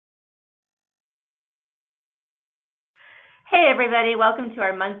Hey everybody, welcome to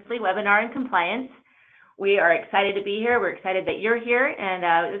our monthly webinar on compliance. We are excited to be here. We're excited that you're here,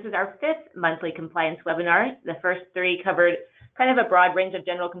 and this is our 5th monthly compliance webinar. The first 3 covered kind of a broad range of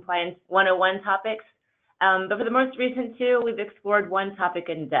general compliance 101 topics, but for the most recent 2, we've explored one topic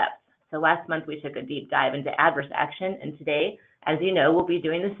in depth. So last month we took a deep dive into adverse action, and today, as you know, we'll be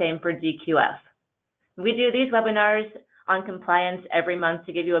doing the same for DQF. We do these webinars on compliance every month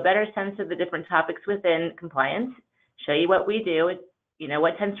to give you a better sense of the different topics within compliance, show you what we do,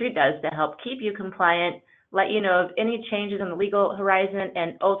 what Tenstreet does to help keep you compliant, let you know of any changes on the legal horizon,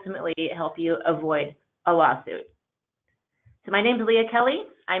 and ultimately help you avoid a lawsuit. So my name is Leah Kelly.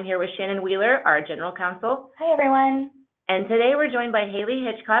 I'm here with Shannon Wheeler, our general counsel. Hi, everyone. And today we're joined by Haley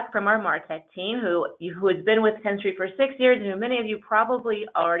Hitchcock from our MarTech team, who has been with Tenstreet for 6 years, and who many of you probably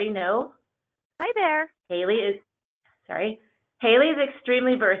already know. Hi there. Haley is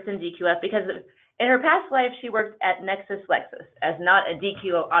extremely versed in DQF because in her past life, she worked at Nexus Lexus as not a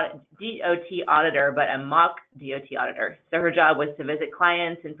DOT auditor, but a mock DOT auditor. So her job was to visit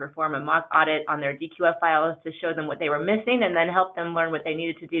clients and perform a mock audit on their DQF files to show them what they were missing and then help them learn what they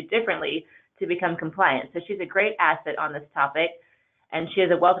needed to do differently to become compliant. So she's a great asset on this topic, and she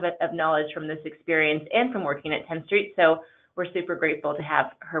has a wealth of knowledge from this experience and from working at Tenstreet. So we're super grateful to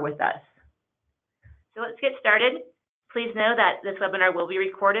have her with us. So let's get started. Please know that this webinar will be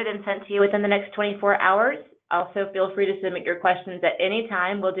recorded and sent to you within the next 24 hours. Also, feel free to submit your questions at any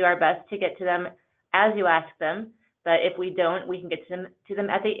time. We'll do our best to get to them as you ask them, but if we don't, we can get to them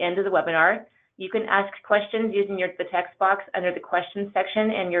at the end of the webinar. You can ask questions using the text box under the questions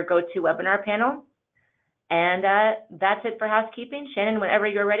section in your GoToWebinar panel. And that's it for housekeeping. Shannon, whenever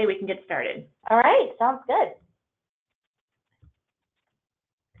you're ready, we can get started. All right, sounds good.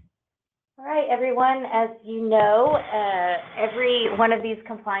 All right, everyone, as you know, every one of these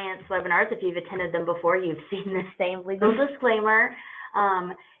compliance webinars, if you've attended them before, you've seen the same legal disclaimer.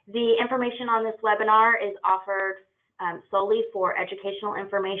 The information on this webinar is offered solely for educational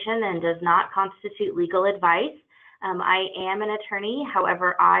information and does not constitute legal advice. I am an attorney,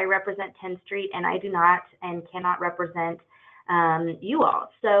 however, I represent Tenstreet, and I do not and cannot represent you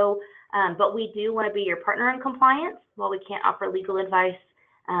all. So, but we do want to be your partner in compliance. While we can't offer legal advice,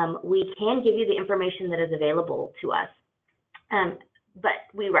 we can give you the information that is available to us. But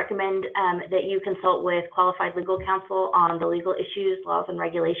we recommend that you consult with qualified legal counsel on the legal issues, laws, and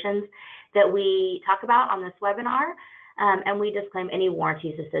regulations that we talk about on this webinar, and we disclaim any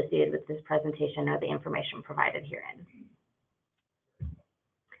warranties associated with this presentation or the information provided herein.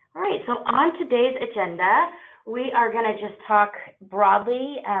 All right, so on today's agenda, we are going to just talk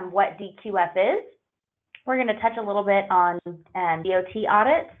broadly what DQF is. We're going to touch a little bit on DOT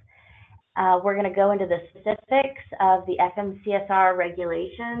audits. We're going to go into the specifics of the FMCSA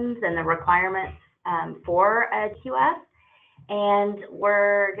regulations and the requirements for a QF. And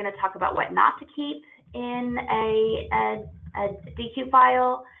we're going to talk about what not to keep in a DQ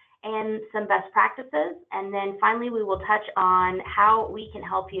file and some best practices. And then finally, we will touch on how we can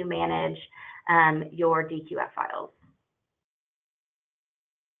help you manage your DQF files.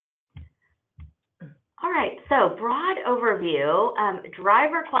 All right, so broad overview,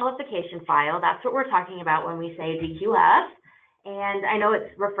 driver qualification file, that's what we're talking about when we say DQF. And I know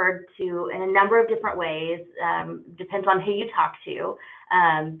it's referred to in a number of different ways, depends on who you talk to,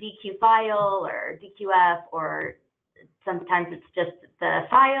 DQ file or DQF, or sometimes it's just the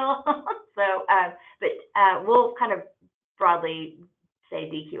file. So, but we'll kind of broadly say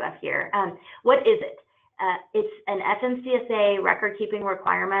DQF here. What is it? It's an FMCSA record keeping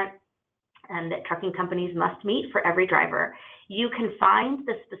requirement that trucking companies must meet for every driver. You can find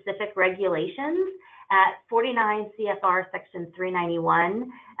the specific regulations at 49 CFR section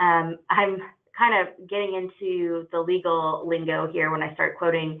 391. I'm kind of getting into the legal lingo here when I start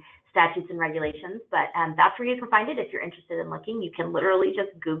quoting statutes and regulations, but that's where you can find it if you're interested in looking. You can literally just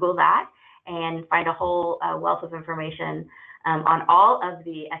Google that and find a whole wealth of information on all of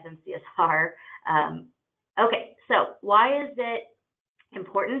the FMCSR. Okay, so why is it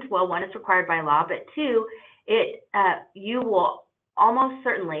important? Well, one, it's required by law, but two, you will almost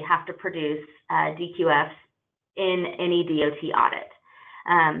certainly have to produce DQFs in any DOT audit.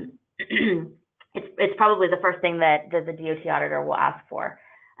 It's probably the first thing that the DOT auditor will ask for.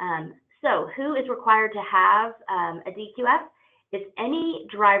 So who is required to have a DQF? It's any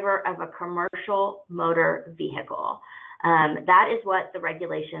driver of a commercial motor vehicle. That is what the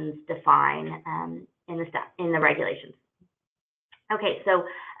regulations define in the regulations. Okay, so,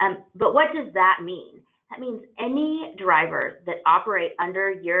 but what does that mean? That means any drivers that operate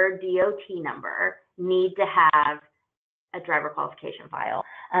under your DOT number need to have a driver qualification file.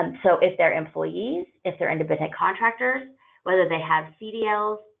 So if they're employees, if they're independent contractors, whether they have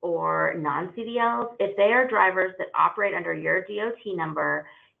CDLs or non-CDLs. If they are drivers that operate under your DOT number,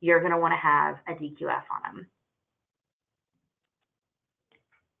 you're going to want to have a DQF on them.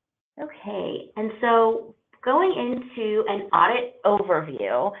 Okay, and so going into an audit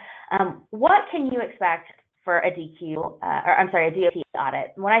overview, what can you expect for a a DOT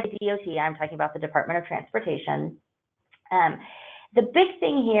audit? When I say DOT, I'm talking about the Department of Transportation. The big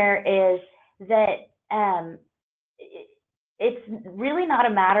thing here is that it's really not a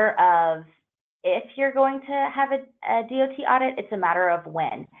matter of if you're going to have a DOT audit, it's a matter of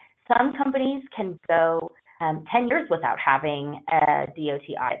when. Some companies can go 10 years without having a DOT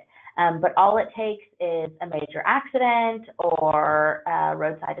audit. But all it takes is a major accident or a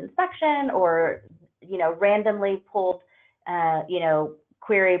roadside inspection or, randomly pulled,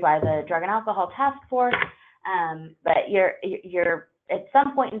 query by the Drug and Alcohol Task Force. But you're at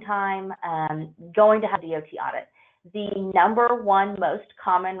some point in time going to have a DOT audit. The number one most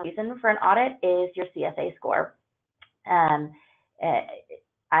common reason for an audit is your CSA score.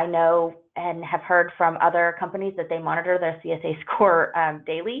 I know and have heard from other companies that they monitor their CSA score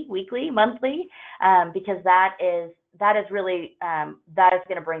daily, weekly, monthly, because that is really that is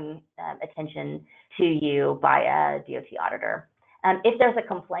going to bring attention to you by a DOT auditor. If there's a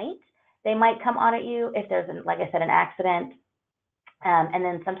complaint, they might come audit you. If there's, like I said, an accident, and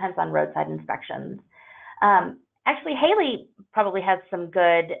then sometimes on roadside inspections. Actually, Haley probably has some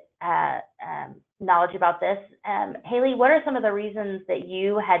good knowledge about this. Haley, what are some of the reasons that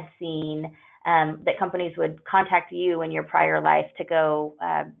you had seen that companies would contact you in your prior life to go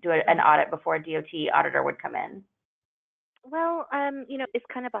do an audit before a DOT auditor would come in? Well, it's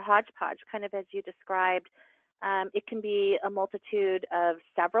kind of a hodgepodge, kind of as you described. It can be a multitude of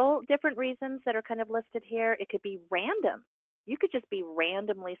several different reasons that are kind of listed here. It could be random. You could just be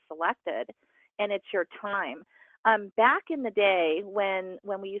randomly selected, and it's your time. Back in the day when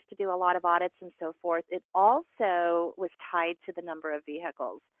we used to do a lot of audits and so forth, it also was tied to the number of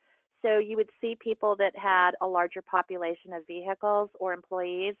vehicles. So you would see people that had a larger population of vehicles or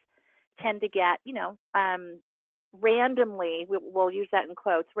employees tend to get, randomly, we'll use that in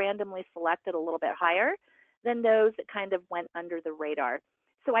quotes, randomly selected a little bit higher than those that kind of went under the radar.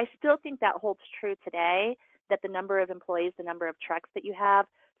 So I still think that holds true today, that the number of employees, the number of trucks that you have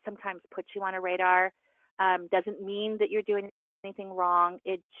sometimes puts you on a radar. Doesn't mean that you're doing anything wrong.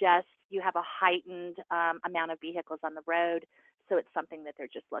 It just, you have a heightened amount of vehicles on the road. So it's something that they're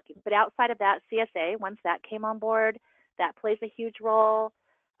just looking. But outside of that, CSA, once that came on board, that plays a huge role.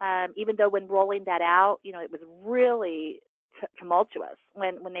 Even though when rolling that out, it was really tumultuous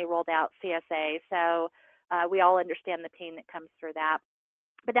when they rolled out CSA. So we all understand the pain that comes through that.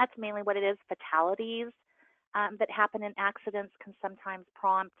 But that's mainly what it is. Fatalities that happen in accidents can sometimes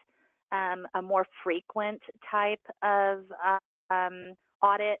prompt a more frequent type of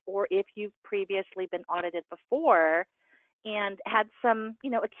audit, or if you've previously been audited before and had some,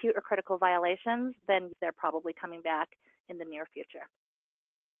 acute or critical violations, then they're probably coming back in the near future.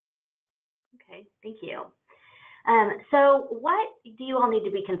 Okay, thank you. So what do you all need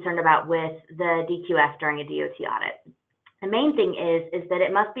to be concerned about with the DQF during a DOT audit? The main thing is that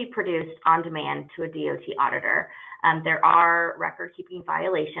it must be produced on demand to a DOT auditor. There are record-keeping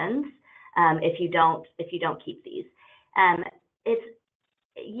violations if you don't keep these. It's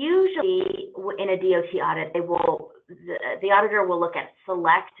usually in a DOT audit, the auditor will look at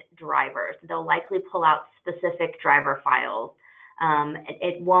select drivers. They'll likely pull out specific driver files.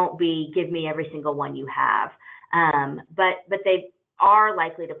 It won't be give me every single one you have, but they are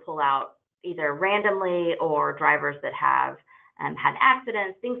likely to pull out either randomly or drivers that have had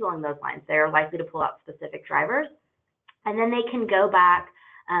accidents, things along those lines. They're likely to pull out specific drivers, and then they can go back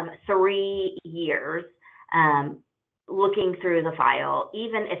 3 years looking through the file,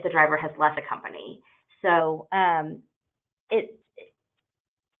 even if the driver has left the company. So it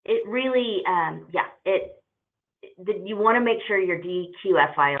really, you want to make sure your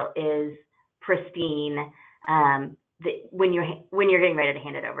DQF file is pristine when you're getting ready to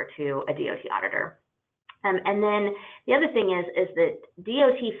hand it over to a DOT auditor. And then the other thing is that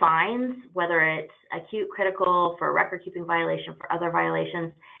DOT fines, whether it's acute, critical, for a record-keeping violation, for other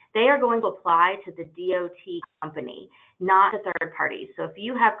violations, they are going to apply to the DOT company, not to third parties. So if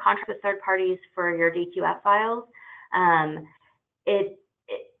you have contracts with third parties for your DQF files,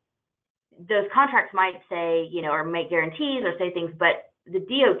 those contracts might say, or make guarantees or say things, but the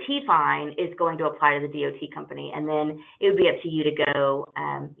DOT fine is going to apply to the DOT company, and then it would be up to you to go,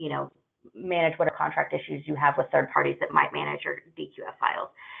 manage whatever contract issues you have with third parties that might manage your DQF files.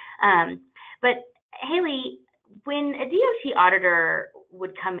 But Haley, when a DOT auditor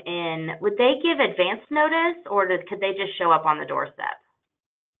would come in, would they give advance notice, or could they just show up on the doorstep?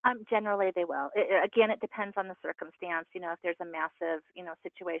 Generally, they will. Again, it depends on the circumstance. You know, if there's a massive, you know,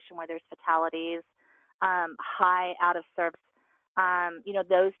 situation where there's fatalities, high out of service, you know,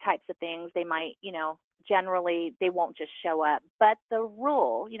 those types of things, they might, you know, generally they won't just show up. But the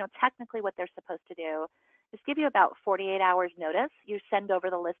rule, you know, technically what they're supposed to do is give you about 48 hours notice. You send over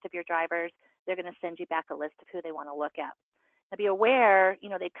the list of your drivers. They're going to send you back a list of who they want to look at. Now, be aware, you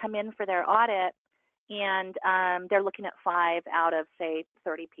know, they come in for their audit, and they're looking at 5 out of, say,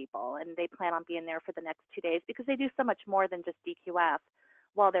 30 people, and they plan on being there for the next 2 days because they do so much more than just DQF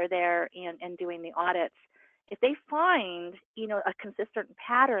while they're there and doing the audits. If they find, you know, a consistent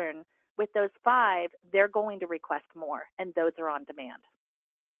pattern with those 5, they're going to request more, and those are on demand.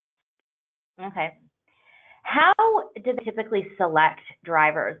 Okay. How do they typically select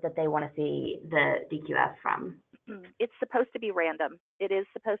drivers that they want to see the DQF from? It's supposed to be random. It is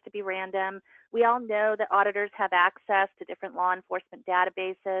supposed to be random. We all know that auditors have access to different law enforcement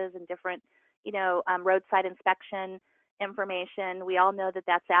databases and different, you know, roadside inspection information. We all know that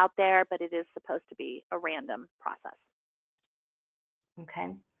that's out there, but it is supposed to be a random process.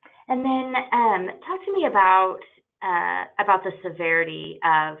 Okay. And then talk to me about the severity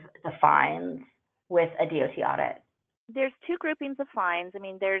of the fines with a DOT audit. There's 2 groupings of fines. I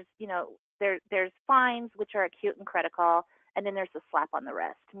mean, there's, you know, there's fines which are acute and critical, and then there's a slap on the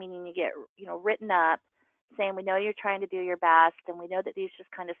wrist, meaning you get, you know, written up saying, we know you're trying to do your best, and we know that these just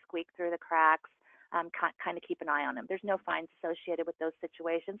kind of squeak through the cracks, kind of keep an eye on them. There's no fines associated with those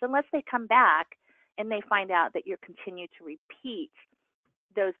situations unless they come back and they find out that you're continue to repeat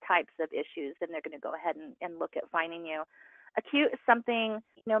those types of issues, then they're going to go ahead and look at fining you. Acute is something,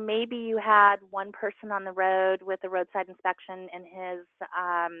 you know, maybe you had one person on the road with a roadside inspection and his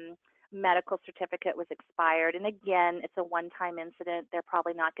medical certificate was expired. And again, it's a one-time incident. They're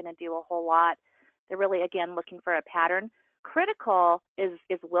probably not going to do a whole lot. They're really, again, looking for a pattern. Critical is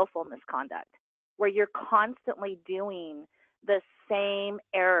willful misconduct, where you're constantly doing the same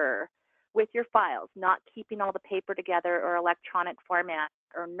error with your files, not keeping all the paper together or electronic format,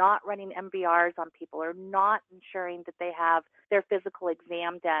 or not running MVRs on people, or not ensuring that they have their physical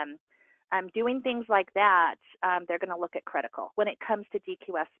exam done. Doing things like that, they're going to look at critical. When it comes to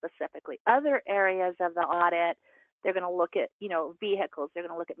DQF specifically, other areas of the audit, they're going to look at, you know, vehicles. They're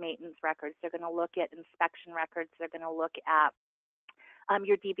going to look at maintenance records. They're going to look at inspection records. They're going to look at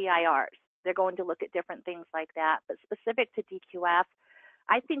your DBIRs. They're going to look at different things like that. But specific to DQF,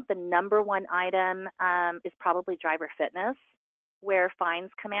 I think the number one item is probably driver fitness, where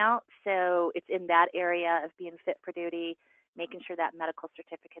fines come out. So it's in that area of being fit for duty, making sure that medical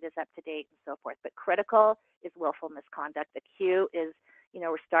certificate is up to date and so forth. But critical is willful misconduct. Acute is, you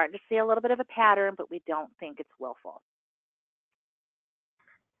know, we're starting to see a little bit of a pattern, but we don't think it's willful.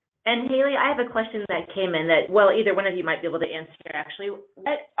 And Haley, I have a question that came in that, well, either one of you might be able to answer actually.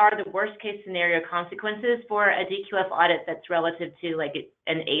 What are the worst case scenario consequences for a DQF audit that's relative to like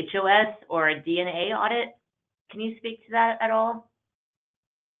an HOS or a DNA audit? Can you speak to that at all?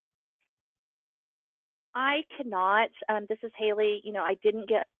 I cannot. This is Haley. You know, I didn't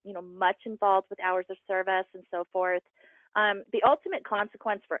get, you know, much involved with hours of service and so forth. The ultimate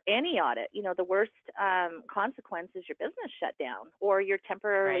consequence for any audit, you know, the worst consequence is your business shut down or you're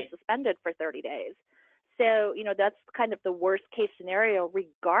temporarily suspended for 30 days. So, you know, that's kind of the worst case scenario,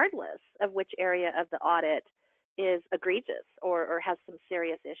 regardless of which area of the audit is egregious or has some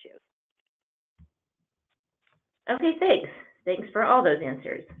serious issues. Okay, thanks. Thanks for all those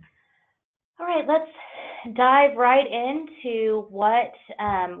answers. All right, let's dive right into what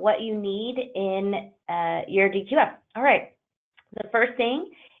you need in your DQF. All right, the first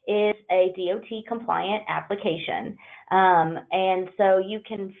thing is a DOT compliant application. And so you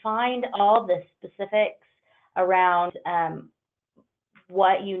can find all the specifics around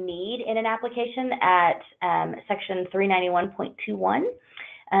what you need in an application at section 391.21.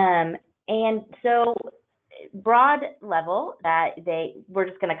 And so broad level we're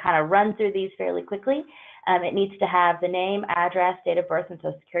just going to kind of run through these fairly quickly. It needs to have the name, address, date of birth, and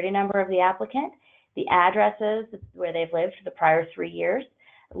social security number of the applicant, the addresses where they've lived for the prior 3 years,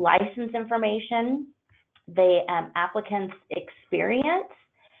 license information, the applicant's experience,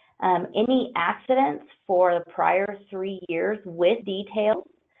 any accidents for the prior 3 years with details,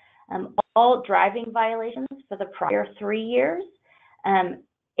 all driving violations for the prior 3 years,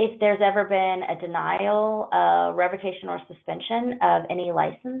 if there's ever been a denial, revocation, or suspension of any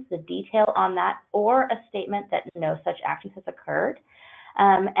license, the detail on that, or a statement that no such action has occurred.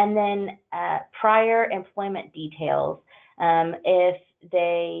 And then prior employment details. If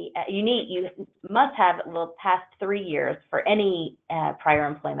you must have the past 3 years for any prior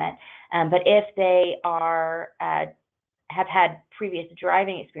employment. But if they have had previous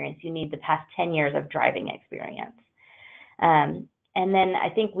driving experience, you need the past 10 years of driving experience. And then I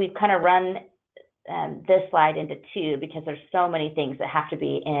think we've kind of run this slide into two because there's so many things that have to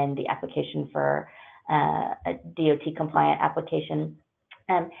be in the application for a DOT compliant application.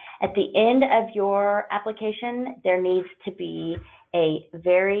 At the end of your application, there needs to be a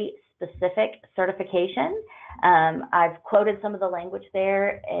very specific certification. I've quoted some of the language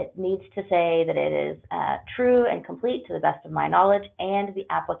there. It needs to say that it is true and complete to the best of my knowledge, and the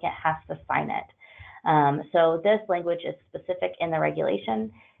applicant has to sign it. So this language is specific in the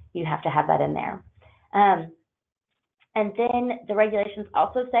regulation. You have to have that in there. And then the regulations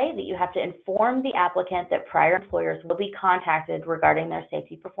also say that you have to inform the applicant that prior employers will be contacted regarding their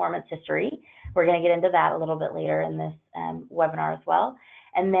safety performance history. We're going to get into that a little bit later in this webinar as well.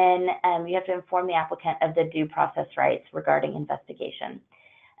 And then you have to inform the applicant of the due process rights regarding investigation.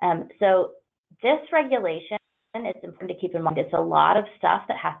 So this regulation, it's important to keep in mind, it's a lot of stuff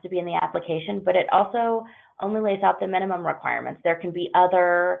that has to be in the application, but it also only lays out the minimum requirements. There can be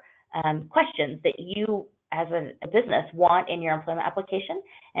other questions that you as a business want in your employment application,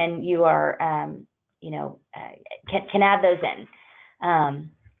 and you are, can add those in.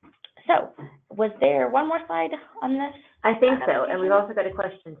 So was there one more slide on this? I think so, and we've also got a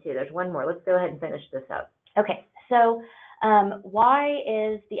question too. There's one more. Let's go ahead and finish this up. Okay, so why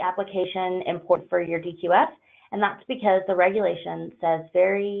is the application important for your DQF? And that's because the regulation says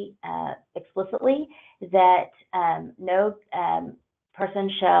very explicitly that no person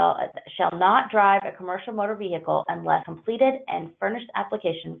shall not drive a commercial motor vehicle unless completed and furnished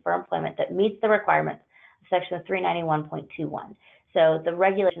application for employment that meets the requirements of section 391.21. So the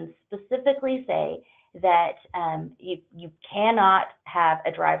regulations specifically say that you cannot have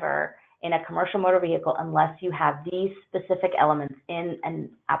a driver in a commercial motor vehicle unless you have these specific elements in an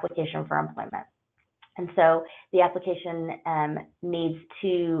application for employment. And so the application needs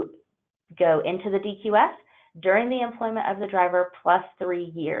to go into the DQF during the employment of the driver plus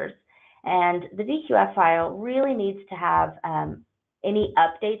 3 years. And the DQF file really needs to have any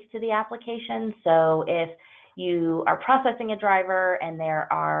updates to the application. So if you are processing a driver and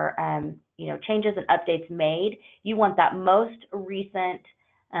there are changes and updates made, you want that most recent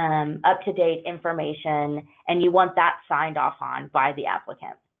up-to-date information, and you want that signed off on by the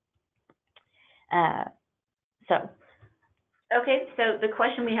applicant. Okay, so the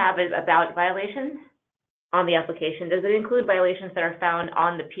question we have is about violations on the application. Does it include violations that are found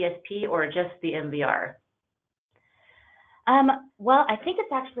on the PSP or just the MVR? Well, I think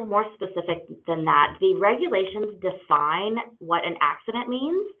it's actually more specific than that. The regulations define what an accident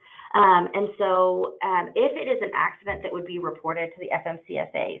means. And so if it is an accident that would be reported to the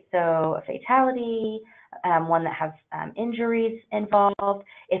FMCSA, so a fatality, one that has injuries involved,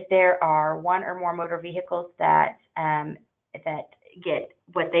 if there are one or more motor vehicles that get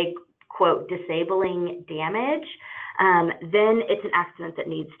what they quote disabling damage, then it's an accident that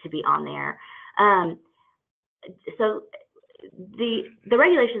needs to be on there. So the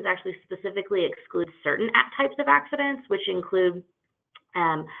regulations actually specifically exclude certain types of accidents, which include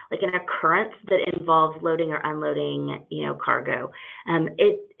like an occurrence that involves loading or unloading, cargo.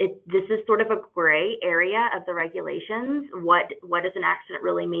 This is sort of a gray area of the regulations. What does an accident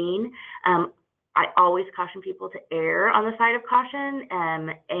really mean? I always caution people to err on the side of caution,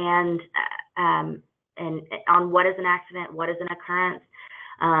 and on what is an accident, what is an occurrence.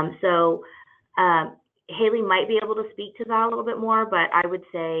 Haley might be able to speak to that a little bit more, but I would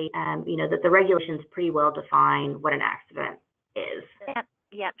say, that the regulations pretty well define what an accident is.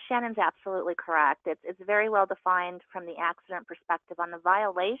 Yeah, Shannon's absolutely correct. It's very well defined from the accident perspective. On the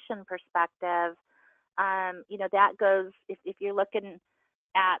violation perspective, that goes, if you're looking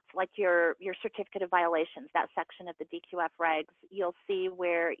at like your certificate of violations, that section of the DQF regs, you'll see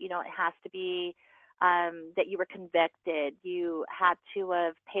where, it has to be that you were convicted, you had to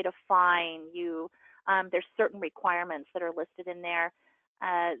have paid a fine, there's certain requirements that are listed in there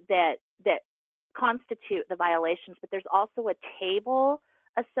that constitute the violations, but there's also a table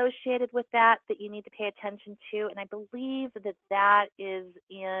associated with that you need to pay attention to, and I believe that is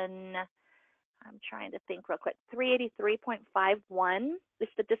in, I'm trying to think real quick, 383.51 is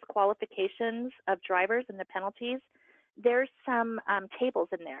the disqualifications of drivers and the penalties. There's some tables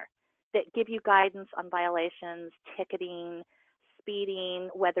in there that give you guidance on violations, ticketing, speeding,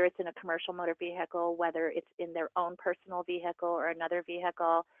 whether it's in a commercial motor vehicle, whether it's in their own personal vehicle or another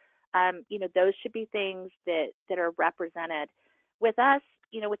vehicle. Those should be things that are represented. With us,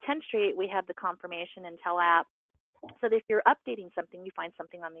 with Tenstreet, we have the confirmation IntelliApp So if you're updating something, you find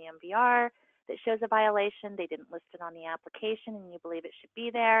something on the MVR that shows a violation, they didn't list it on the application and you believe it should be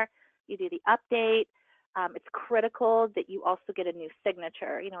there, you do the update. It's critical that you also get a new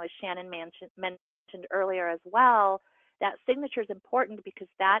signature. As Shannon mentioned earlier as well, that signature is important because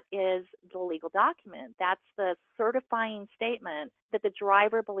that is the legal document. That's the certifying statement that the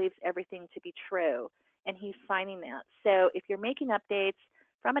driver believes everything to be true, and he's signing that. So if you're making updates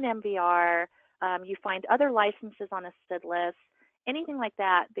from an MVR, you find other licenses on a SID list, anything like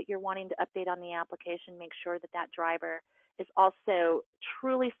that that you're wanting to update on the application, make sure that that driver is also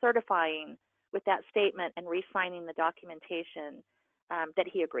truly certifying with that statement and re-signing the documentation that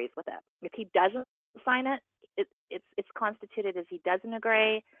he agrees with it. If he doesn't sign it, it's constituted as he doesn't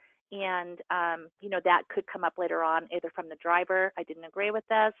agree, and that could come up later on, either from the driver, I didn't agree with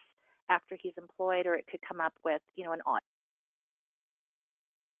this, after he's employed, or it could come up with an audit.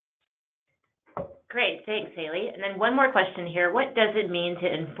 Great, thanks, Haley. And then one more question here. What does it mean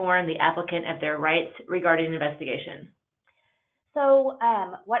to inform the applicant of their rights regarding an investigation? So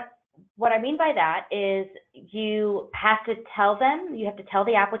what I mean by that is you have to tell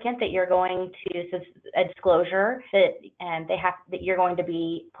the applicant that you're going to a disclosure that you're going to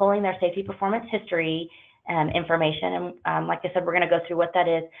be pulling their safety performance history information. And like I said, we're going to go through what that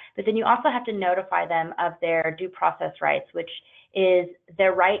is. But then you also have to notify them of their due process rights, which is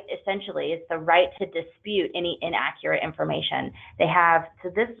their right, essentially, it's the right to dispute any inaccurate information they have. So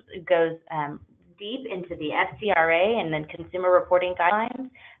this goes deep into the FCRA and then consumer reporting guidelines,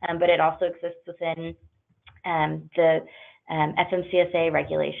 but it also exists within the FMCSA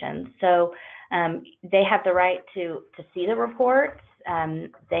regulations. So they have the right to see the reports.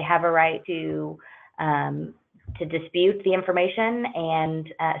 They have a right to dispute the information,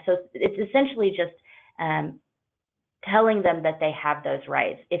 and so it's essentially just telling them that they have those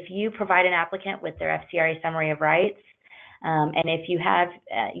rights. If you provide an applicant with their FCRA summary of rights, and if you have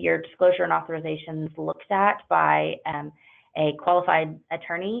your disclosure and authorizations looked at by a qualified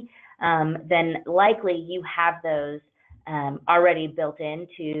attorney, then likely you have those already built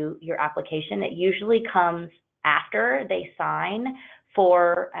into your application. It usually comes after they sign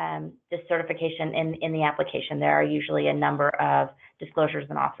for this certification in the application. There are usually a number of disclosures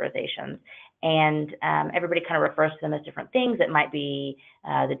and authorizations, and everybody kind of refers to them as different things. It might be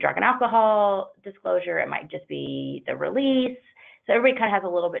the drug and alcohol disclosure. It might just be the release. So everybody kind of has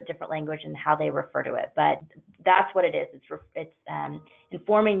a little bit different language in how they refer to it, but that's what it is. It's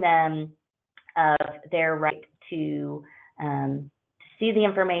informing them of their right to see the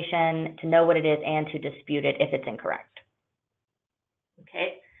information, to know what it is, and to dispute it if it's incorrect.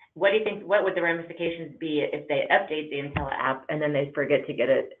 Okay. What do you think, what would the ramifications be if they update the IntelliApp and then they forget to get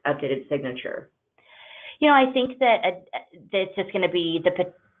an updated signature? I think that it's just going to be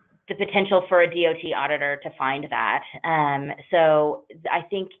the potential for a DOT auditor to find that. So I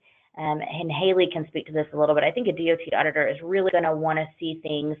think, and Haley can speak to this a little bit, I think a DOT auditor is really going to want to see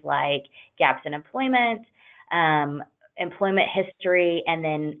things like gaps in employment, employment history, and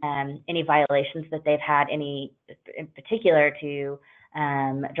then any violations that they've had, any in particular to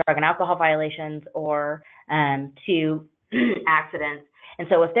drug and alcohol violations or to accidents. And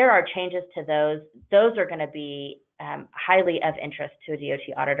so if there are changes to those are going to be highly of interest to a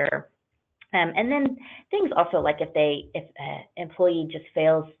DOT auditor. And then things also like if an employee just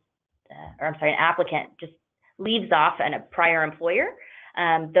fails, an applicant just leaves off a prior employer,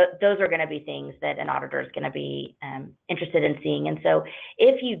 those are going to be things that an auditor is going to be interested in seeing. And so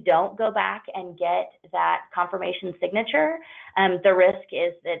if you don't go back and get that confirmation signature, the risk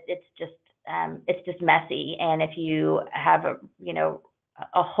is that it's just messy. And if you have a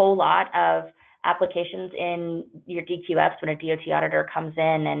whole lot of applications in your DQFs when a DOT auditor comes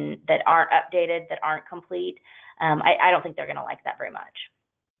in and that aren't updated, that aren't complete, I don't think they're going to like that very much.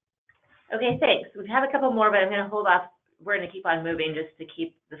 Okay, thanks. We have a couple more, but I'm going to hold off. We're going to keep on moving just to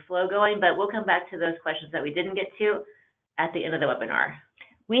keep the flow going, but we'll come back to those questions that we didn't get to at the end of the webinar.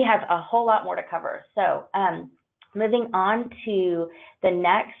 We have a whole lot more to cover. So moving on to the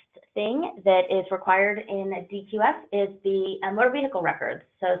next thing that is required in DQF is the motor vehicle records.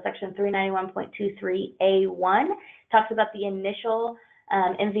 So section 391.23A1 talks about the initial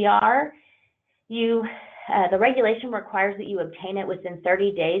MVR. The regulation requires that you obtain it within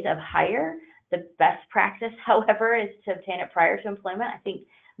 30 days of hire. The best practice, however, is to obtain it prior to employment. I think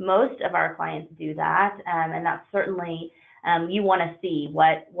most of our clients do that, and that's certainly, you want to see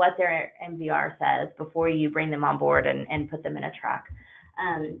what their MVR says before you bring them on board and put them in a truck.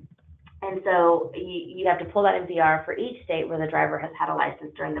 And so you have to pull that MVR for each state where the driver has had a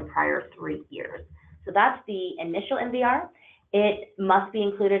license during the prior 3 years. So that's the initial MVR. It must be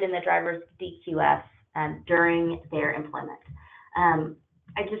included in the driver's DQF during their employment.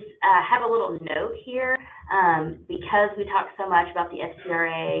 I just have a little note here, because we talk so much about the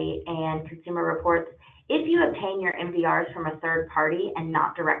FCRA and consumer reports. If you obtain your MVRs from a third party and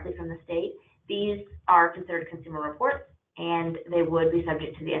not directly from the state, these are considered consumer reports, and they would be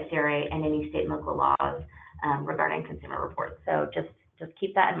subject to the FCRA and any state and local laws regarding consumer reports. So just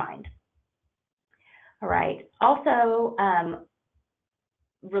keep that in mind. All right. Also,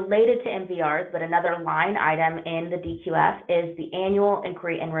 related to MVRs, but another line item in the DQF is the annual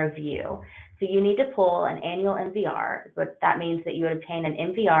inquiry and review. So you need to pull an annual MVR, but that means that you would obtain an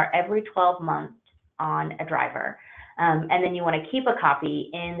MVR every 12 months on a driver. And then you want to keep a copy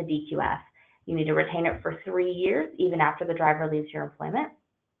in the DQF. You need to retain it for 3 years, even after the driver leaves your employment.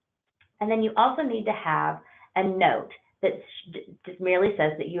 And then you also need to have a note that just merely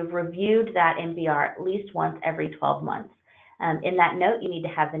says that you've reviewed that MVR at least once every 12 months. In that note, you need to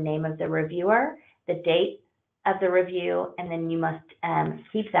have the name of the reviewer, the date of the review, and then you must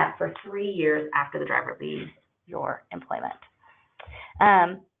keep that for 3 years after the driver leaves your employment.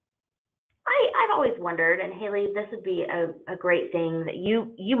 I've always wondered, and Haley, this would be a great thing that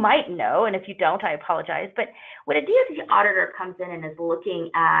you might know, and if you don't, I apologize, but when a DOT auditor comes in and is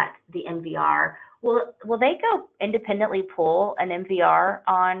looking at the MVR, will they go independently pull an MVR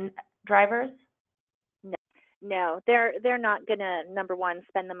on drivers? No, they're not going to, number one,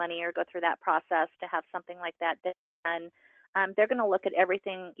 spend the money or go through that process to have something like that done. They're going to look at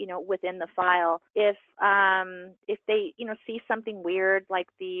everything, within the file. If they, see something weird, like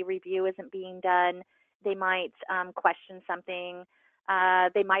the review isn't being done, they might question something.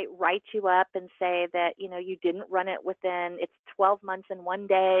 They might write you up and say that, you didn't run it within, it's 12 months and 1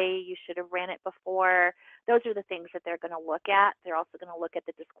 day, you should have ran it before. Those are the things that they're going to look at. They're also going to look at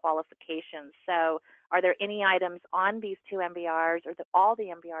the disqualifications. So are there any items on these 2 MVRs or all the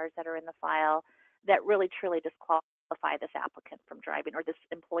MVRs that are in the file that really truly disqualify this applicant from driving or this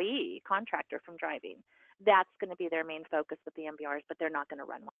employee, contractor from driving? That's going to be their main focus with the MVRs, but they're not going to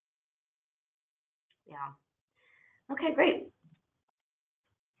run one. Yeah. Okay, great.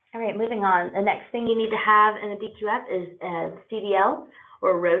 All right, moving on. The next thing you need to have in the DQF is a CDL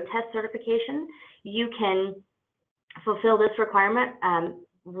or road test certification. You can fulfill this requirement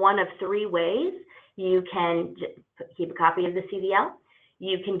one of 3 ways. You can keep a copy of the CDL,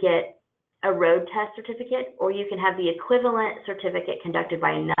 you can get a road test certificate, or you can have the equivalent certificate conducted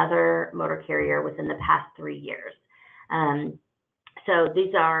by another motor carrier within the past 3 years. So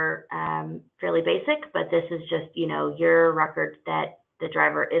these are fairly basic, but this is just, your record that the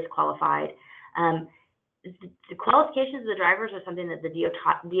driver is qualified. The qualifications of the drivers are something that the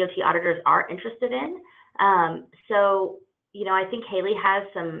DOT auditors are interested in. So, I think Haley has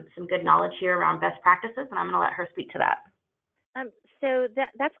some good knowledge here around best practices, and I'm going to let her speak to that. So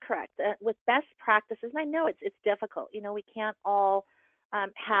that's correct. With best practices, and I know it's difficult. We can't all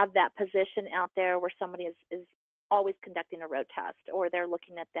have that position out there where somebody is always conducting a road test, or they're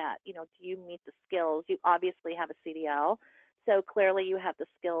looking at that. Do you meet the skills? You obviously have a CDL, so clearly you have the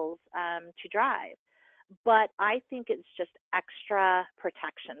skills to drive. But I think it's just extra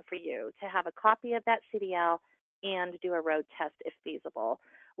protection for you to have a copy of that CDL and do a road test if feasible.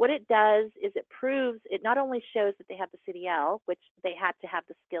 What it does is it not only shows that they have the CDL, which they had to have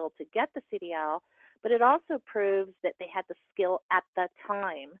the skill to get the CDL, but it also proves that they had the skill at the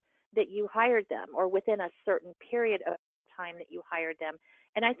time that you hired them, or within a certain period of time that you hired them.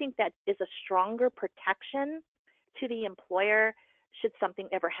 And I think that is a stronger protection to the employer should something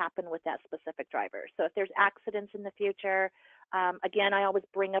ever happen with that specific driver. So if there's accidents in the future, again, I always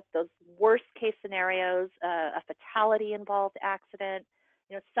bring up those worst case scenarios, a fatality involved accident,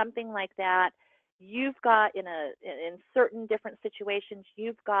 something like that. You've got in certain different situations,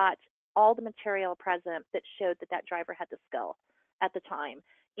 you've got all the material present that showed that driver had the skill at the time.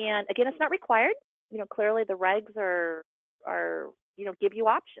 And again, it's not required. Clearly the regs are give you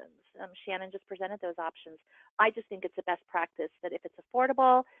options. Shannon just presented those options. I just think it's a best practice that if it's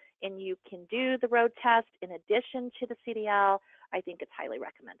affordable and you can do the road test in addition to the CDL, I think it's highly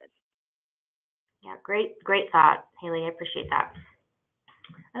recommended. Yeah, great thought, Haley. I appreciate that.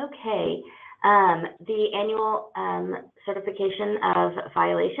 Okay, the annual certification of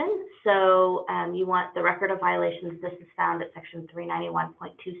violations. So you want the record of violations. This is found at section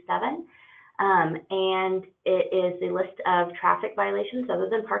 391.27. And it is a list of traffic violations other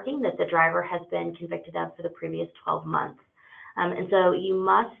than parking that the driver has been convicted of for the previous 12 months. And so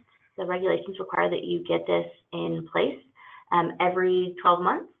the regulations require that you get this in place every 12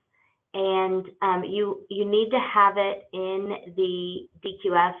 months. And you need to have it in the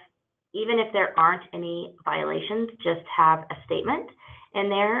DQF, even if there aren't any violations, just have a statement. in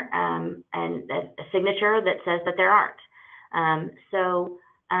there, and a signature that says that there aren't.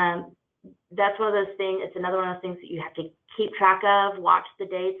 That's one of those things. It's another one of those things that you have to keep track of, watch the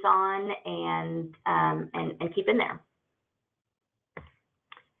dates on, and keep in there.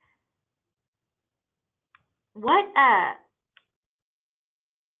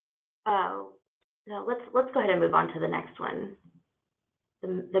 No, let's go ahead and move on to the next one.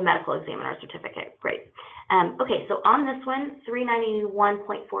 The medical examiner certificate. Great. Okay, so on this one,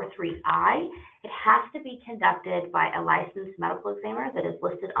 391.43I, it has to be conducted by a licensed medical examiner that is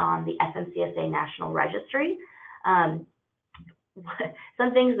listed on the FMCSA National Registry. Some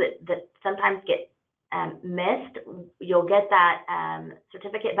things that sometimes get missed, you'll get that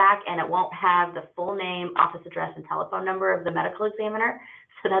certificate back and it won't have the full name, office address, and telephone number of the medical examiner.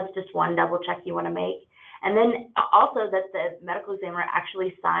 So that's just one double check you want to make. And then also that the medical examiner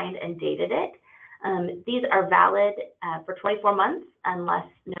actually signed and dated it. These are valid for 24 months unless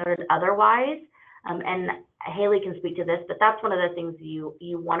noted otherwise. And Haley can speak to this, but that's one of the things you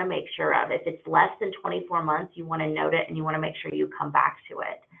want to make sure of. If it's less than 24 months, you want to note it and you want to make sure you come back to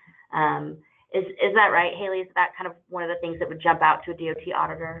it. Is that right, Haley? Is that kind of one of the things that would jump out to a DOT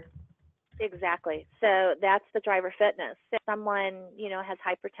auditor? Exactly. So that's the driver fitness. If someone, has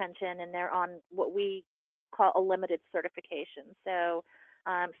hypertension and they're on what we call a limited certification, so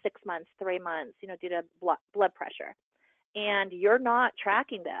 6 months, 3 months, due to blood pressure, and you're not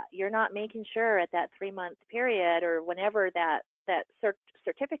tracking that, you're not making sure at that 3-month period or whenever that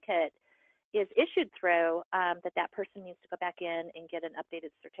certificate is issued through, that person needs to go back in and get an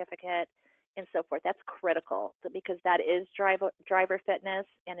updated certificate and so forth. That's critical because that is driver fitness,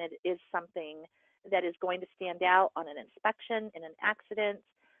 and it is something that is going to stand out on an inspection, in an accident,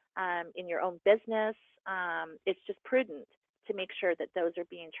 in your own business. It's just prudent to make sure that those are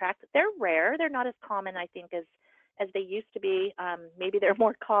being tracked. They're rare. They're not as common, I think, as they used to be. Maybe they're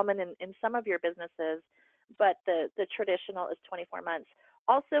more common in some of your businesses, but the traditional is 24 months.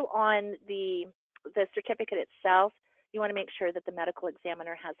 Also on the certificate itself, you want to make sure that the medical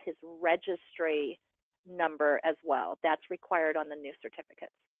examiner has his registry number as well. That's required on the new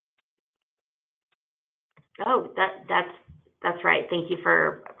certificates. Oh, that's right. Thank you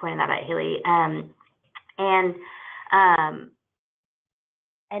for pointing that out, Haley. And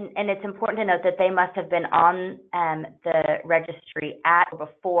it's important to note that they must have been on the registry at or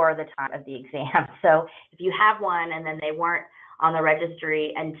before the time of the exam. So if you have one and then they weren't on the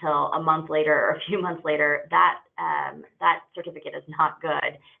registry until a month later or a few months later, that certificate is not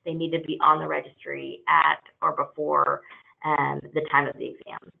good. They need to be on the registry at or before the time of the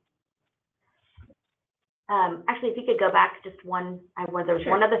exam. Actually, if you could go back just one, there was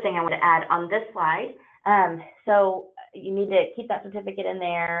one other thing I want to add on this slide. So you need to keep that certificate in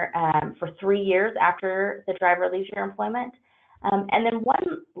there for 3 years after the driver leaves your employment. And then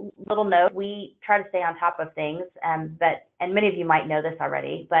one little note, we try to stay on top of things, and many of you might know this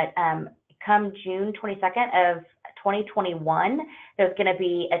already, but come June 22nd of 2021, there's going to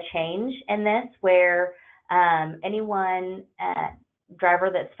be a change in this where anyone driver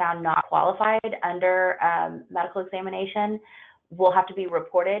that's found not qualified under medical examination will have to be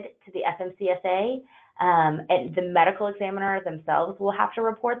reported to the FMCSA, and the medical examiner themselves will have to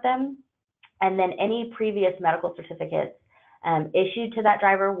report them, and then any previous medical certificates issued to that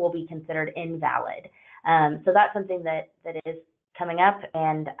driver will be considered invalid. So that's something that is coming up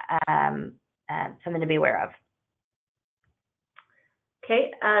and something to be aware of.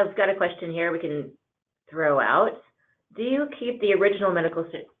 Okay, I've got a question here we can throw out. Do you keep the original medical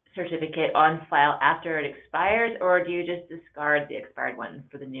certificate on file after it expires, or do you just discard the expired one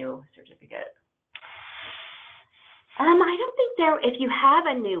for the new certificate? I don't think if you have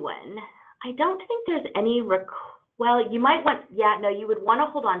a new one, I don't think there's any well, you might want, you would want to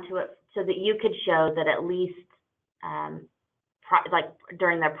hold on to it so that you could show that at least, like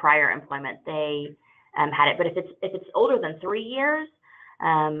during their prior employment, they had it. But if it's older than 3 years,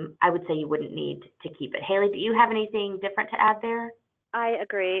 I would say you wouldn't need to keep it. Haley, do you have anything different to add there? I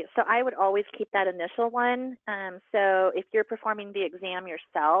agree. So I would always keep that initial one. So if you're performing the exam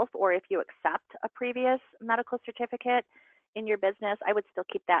yourself, or if you accept a previous medical certificate in your business, I would still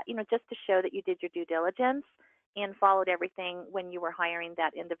keep that, just to show that you did your due diligence and followed everything when you were hiring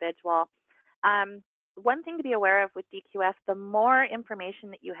that individual. One thing to be aware of with DQF, the more information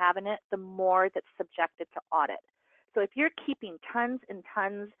that you have in it, the more that's subjected to audit. So if you're keeping tons and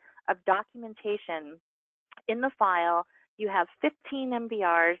tons of documentation in the file, you have 15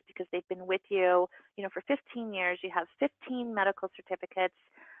 MVRs because they've been with you, for 15 years. You have 15 medical certificates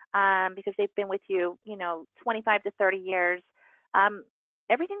because they've been with you, 25 to 30 years.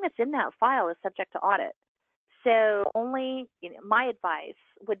 Everything that's in that file is subject to audit. So only, my advice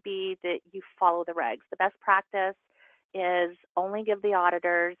would be that you follow the regs. The best practice is only give the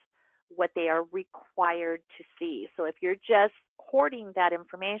auditors what they are required to see. So if you're just hoarding that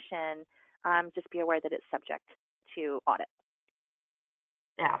information, just be aware that it's subject to audit.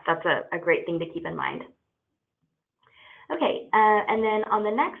 Yeah, that's a great thing to keep in mind. Okay, and then on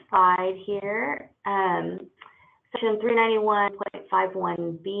the next slide here, section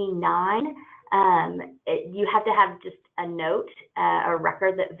 391.51B9, you have to have just a note, a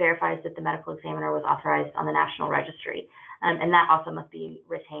record that verifies that the medical examiner was authorized on the National Registry. And that also must be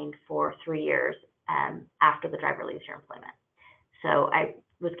retained for 3 years after the driver leaves your employment. So I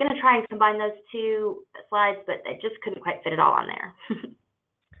was going to try and combine those two slides, but I just couldn't quite fit it all on there.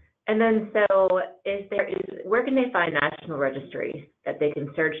 And then, so where can they find national registries that they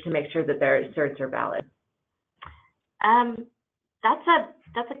can search to make sure that their certs are valid? That's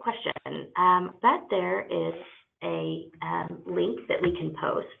a question. But there is a link that we can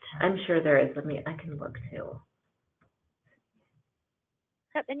post. I'm sure there is. I can look too.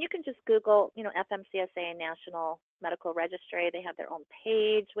 Yep, and you can just Google, FMCSA National Medical Registry. They have their own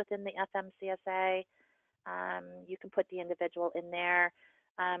page within the FMCSA. You can put the individual in there.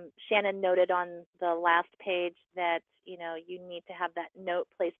 Shannon noted on the last page that, you need to have that note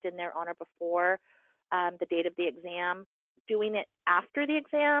placed in there on or before the date of the exam. Doing it after the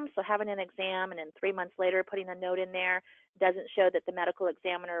exam, so having an exam and then 3 months later putting a note in there doesn't show that the medical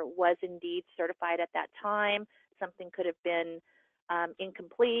examiner was indeed certified at that time. Something could have been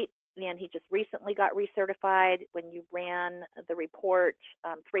incomplete, and he just recently got recertified when you ran the report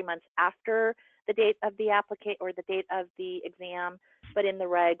 3 months after the date of the applicant or the date of the exam, but in the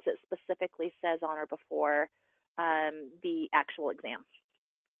regs it specifically says on or before the actual exam.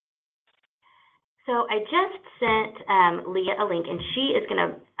 So I just sent Leah a link, and she is going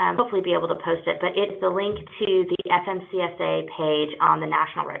to hopefully be able to post it, but it's the link to the FMCSA page on the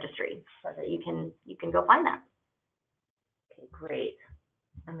National Registry, so that you can go find that. Okay, great.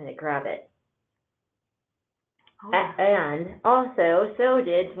 I'm going to grab it. Oh, yeah. And also, so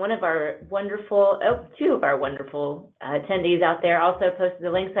did two of our wonderful attendees out there also posted the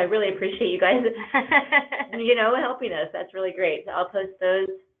links. I really appreciate you guys, helping us. That's really great. So I'll post those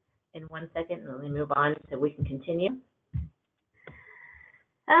in 1 second, and then we move on so we can continue.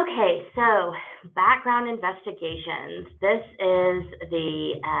 Okay, so background investigations. This is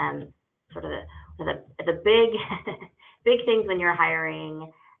the sort of the big big things when you're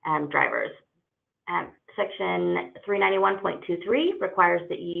hiring drivers. Section 391.23 requires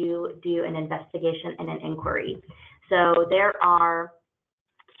that you do an investigation and an inquiry. So there are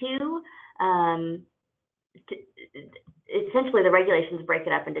two, essentially the regulations break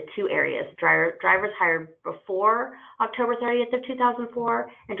it up into two areas: drivers hired before October 30th of 2004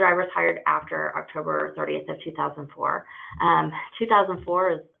 and drivers hired after October 30th of 2004.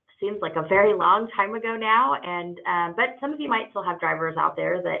 2004 seems like a very long time ago now, and but some of you might still have drivers out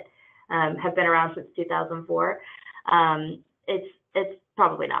there that have been around since 2004. It's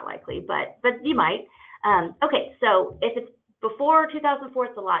probably not likely, but you might. Okay, so if it's before 2004,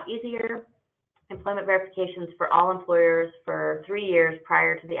 it's a lot easier. Employment verifications for all employers for 3 years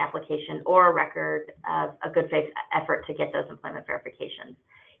prior to the application, or a record of a good faith effort to get those employment verifications.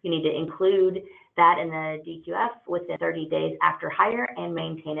 You need to include that in the DQF within 30 days after hire and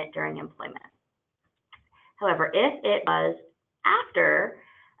maintain it during employment. However, if it was after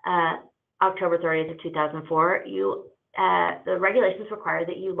October 30th of 2004, the regulations require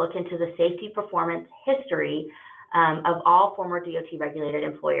that you look into the safety performance history of all former DOT regulated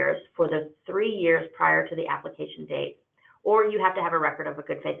employers for the 3 years prior to the application date, or you have to have a record of a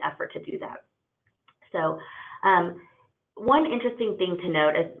good faith effort to do that. So one interesting thing to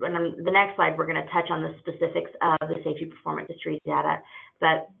note is, on the next slide, we're going to touch on the specifics of the safety performance history data,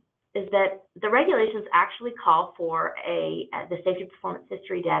 but is that the regulations actually call for the safety performance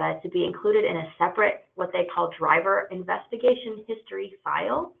history data to be included in a separate, what they call driver investigation history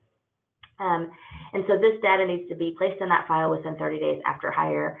file. And so this data needs to be placed in that file within 30 days after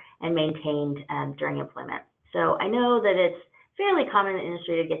hire and maintained during employment. So I know that it's fairly common in the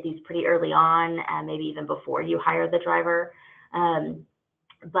industry to get these pretty early on, maybe even before you hire the driver.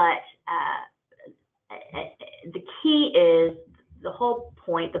 But the key is the whole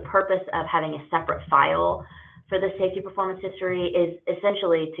point, the purpose of having a separate file for the safety performance history is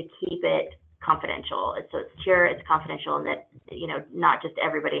essentially to keep it confidential. So it's secure, it's confidential, and that, not just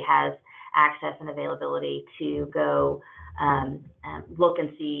everybody has access and availability to go look and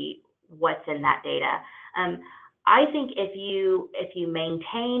see what's in that data. I think if you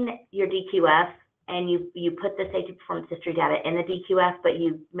maintain your DQF and you put the safety performance history data in the DQF, but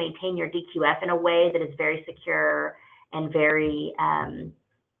you maintain your DQF in a way that is very secure and very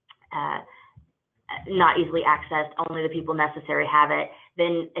not easily accessed, only the people necessary have it,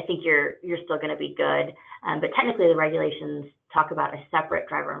 then I think you're still going to be good. But technically, the regulations talk about a separate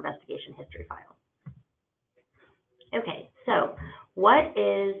driver investigation history file. Okay, so what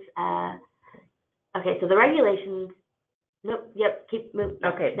is, okay, so the regulations, nope, yep, keep moving.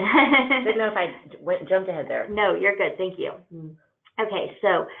 Okay, didn't know if I jumped ahead there. No, you're good, thank you. Okay,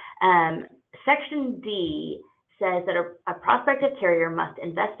 so Section D says that a prospective carrier must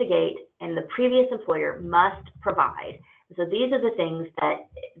investigate and the previous employer must provide. So these are the things that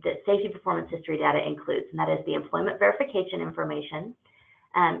safety performance history data includes, and that is the employment verification information,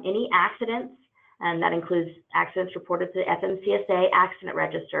 any accidents, and that includes accidents reported to the FMCSA accident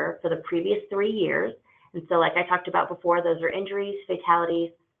register for the previous 3 years. And so like I talked about before, those are injuries,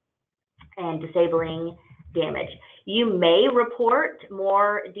 fatalities, and disabling damage. You may report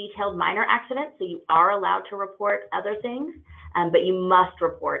more detailed minor accidents, so you are allowed to report other things, but you must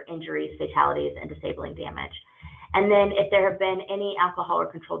report injuries, fatalities, and disabling damage. And then if there have been any alcohol or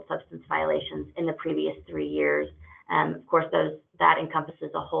controlled substance violations in the previous 3 years, of course, that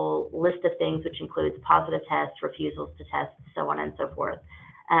encompasses a whole list of things, which includes positive tests, refusals to test, so on and so forth.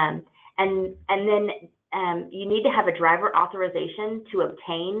 And then you need to have a driver authorization to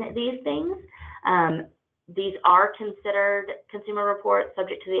obtain these things. These are considered consumer reports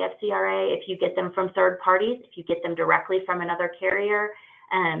subject to the FCRA if you get them from third parties. If you get them directly from another carrier,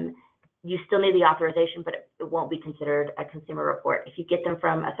 you still need the authorization, but it won't be considered a consumer report. If you get them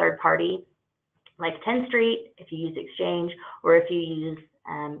from a third party, like Tenstreet, if you use Exchange, or if you use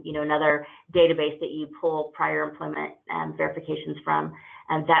another database that you pull prior employment verifications from,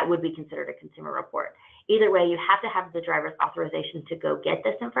 that would be considered a consumer report. Either way, you have to have the driver's authorization to go get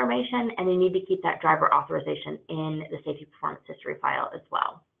this information, and you need to keep that driver authorization in the safety performance history file as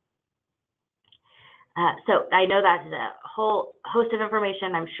well. So I know that's a whole host of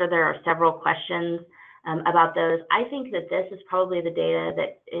information. I'm sure there are several questions about those. I think that this is probably the data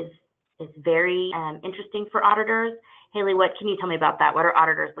that is very interesting for auditors. Haley, what can you tell me about that? What are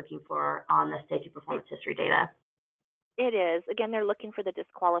auditors looking for on the safety performance history data? It is. Again, they're looking for the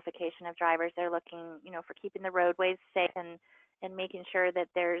disqualification of drivers. They're looking, for keeping the roadways safe and making sure that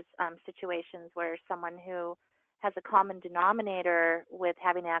there's situations where someone who has a common denominator with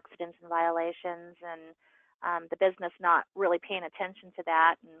having accidents and violations and the business not really paying attention to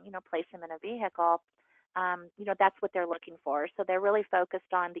that and, place them in a vehicle, that's what they're looking for. So they're really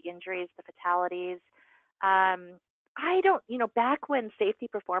focused on the injuries, the fatalities. Back when safety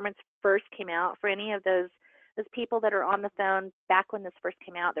performance first came out, for any of those people that are on the phone, back when this first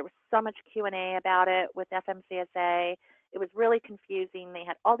came out, there was so much Q&A about it with FMCSA. It was really confusing. They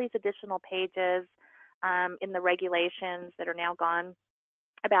had all these additional pages in the regulations that are now gone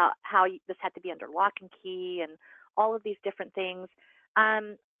about how this had to be under lock and key and all of these different things.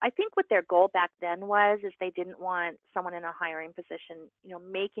 I think what their goal back then was is they didn't want someone in a hiring position,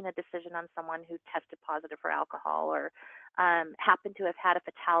 making a decision on someone who tested positive for alcohol or happened to have had a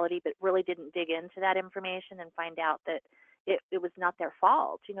fatality, but really didn't dig into that information and find out that it was not their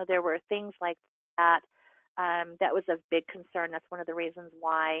fault. There were things like that that was a big concern. That's one of the reasons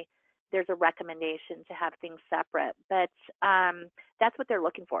why there's a recommendation to have things separate. But that's what they're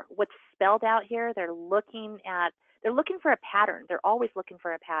looking for. What's spelled out here, they're looking for a pattern. They're always looking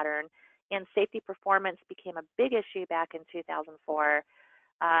for a pattern. And safety performance became a big issue back in 2004,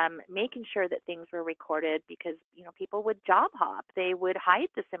 making sure that things were recorded because, people would job hop. They would hide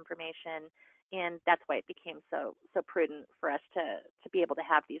this information. And that's why it became so prudent for us to be able to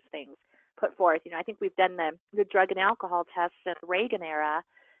have these things put forth. I think we've done the drug and alcohol tests in the Reagan era.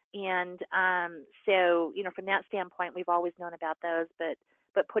 And so, from that standpoint, we've always known about those,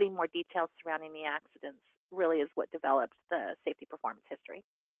 but putting more details surrounding the accidents really is what developed the safety performance history.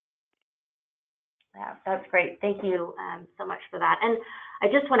 Yeah, that's great. Thank you so much for that. And I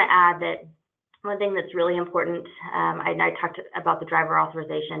just want to add that one thing that's really important, and I talked about the driver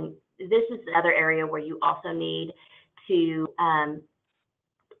authorization, this is the other area where you also need to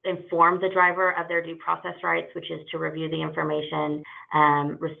inform the driver of their due process rights, which is to review the information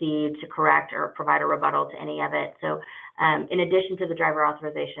received, to correct or provide a rebuttal to any of it. So in addition to the driver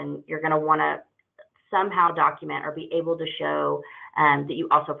authorization, you're going to want to somehow document or be able to show that you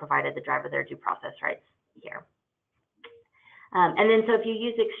also provided the driver their due process rights here. And then so if you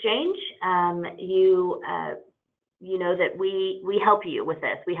use Exchange, you know that we help you with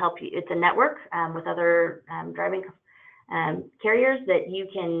this. We help you. It's a network with other driving carriers that you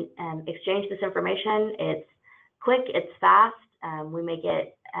can exchange this information. It's quick, it's fast. We make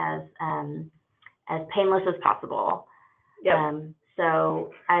it as as painless as possible. Yep.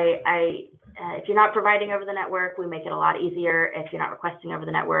 So if you're not providing over the network, we make it a lot easier. If you're not requesting over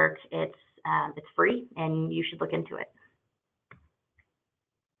the network, it's free, and you should look into it.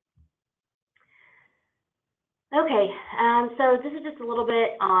 Okay, so this is just a little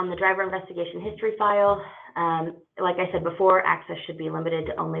bit on the driver investigation history file. Like I said before, access should be limited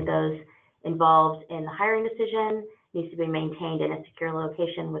to only those involved in the hiring decision. It needs to be maintained in a secure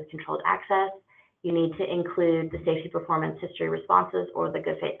location with controlled access. You need to include the safety performance history responses or the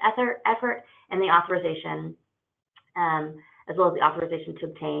good faith effort and the authorization, as well as the authorization to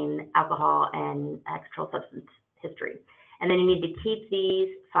obtain alcohol and controlled substance history. And then you need to keep these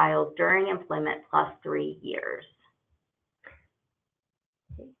files during employment plus 3 years.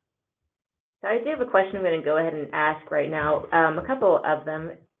 So I do have a question I'm going to go ahead and ask right now. A couple of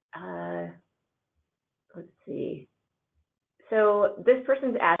them. Let's see. So this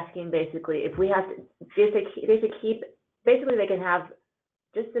person's asking basically if we have to, they keep, basically they can have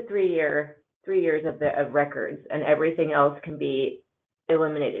just the 3 years of records, and everything else can be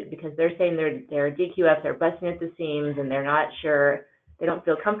eliminated, because they're saying their DQFs are busting at the seams and they're not sure, they don't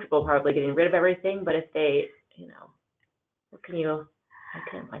feel comfortable probably getting rid of everything. But if they, what can you, I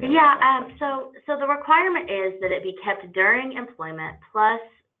can't find it. Yeah, so the requirement is that it be kept during employment plus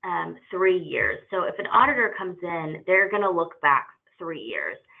 3 years. So if an auditor comes in, they're going to look back 3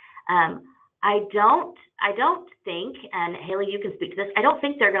 years. I don't think, and Haley, you can speak to this, I don't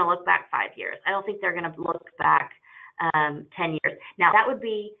think they're going to look back 5 years. I don't think they're going to look back 10 years. Now, that would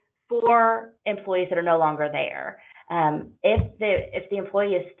be for employees that are no longer there. If the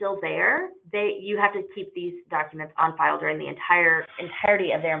employee is still there, you have to keep these documents on file during the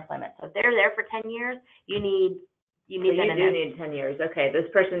entirety of their employment. So if they're there for 10 years, you need 10 years. Okay, this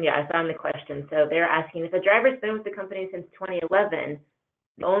person, yeah, I found the question. So they're asking, if a driver's been with the company since 2011,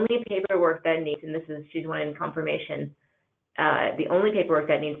 the only paperwork that needs, and she's wanting confirmation, the only paperwork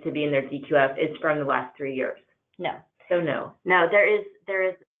that needs to be in their DQF is from the last 3 years. No. So no. No, there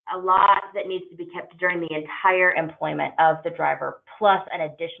is a lot that needs to be kept during the entire employment of the driver, plus an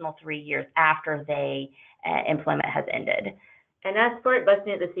additional 3 years after employment has ended. And as for it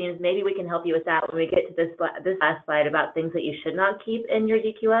busting at the seams, maybe we can help you with that when we get to this last slide about things that you should not keep in your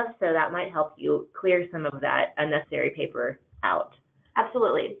DQF. So that might help you clear some of that unnecessary paper out.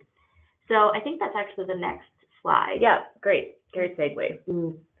 Absolutely. So I think that's actually the next slide. Yeah, great segue.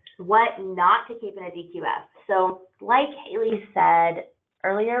 What not to keep in a DQF. So like Haley said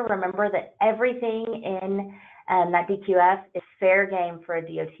earlier, remember that everything in that DQF is fair game for a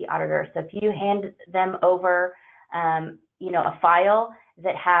DOT auditor. So if you hand them over a file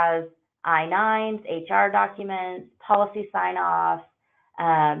that has I-9s, HR documents, policy sign-offs,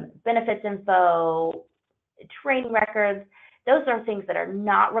 benefits info, training records, those are things that are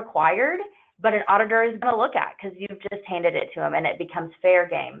not required, but an auditor is going to look at because you've just handed it to them and it becomes fair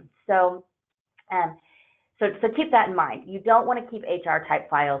game. So keep that in mind. You don't want to keep HR type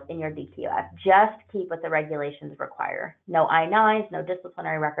files in your DQF. Just keep what the regulations require. No I-9s, no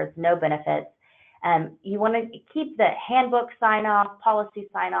disciplinary records, no benefits. You want to keep the handbook sign-off, policy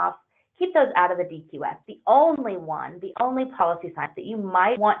sign-off, keep those out of the DQF. The only policy sign that you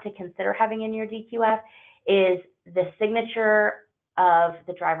might want to consider having in your DQF is the signature of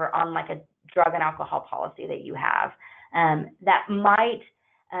the driver on like a drug and alcohol policy that you have. That might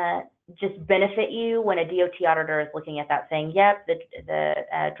just benefit you when a DOT auditor is looking at that saying, yep,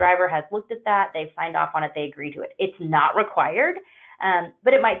 the driver has looked at that, they've signed off on it, they agree to it. It's not required,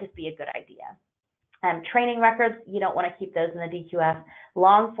 but it might just be a good idea. Training records, you don't want to keep those in the DQF.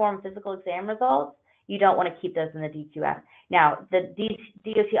 Long form physical exam results, you don't want to keep those in the DQF. Now, the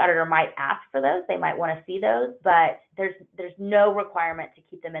DOT auditor might ask for those. They might want to see those, but there's no requirement to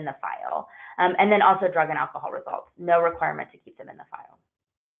keep them in the file. And then also drug and alcohol results, no requirement to keep them in the file.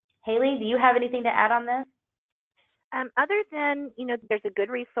 Haley, do you have anything to add on this? Other than, there's a good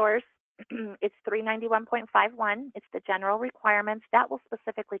resource. It's 391.51. It's the general requirements. That will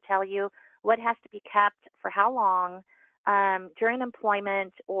specifically tell you what has to be kept for how long during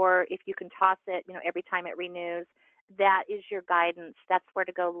employment, or if you can toss it, every time it renews. That is your guidance. That's where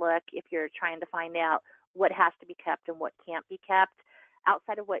to go look if you're trying to find out what has to be kept and what can't be kept.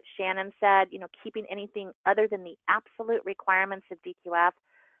 Outside of what Shannon said, keeping anything other than the absolute requirements of DQF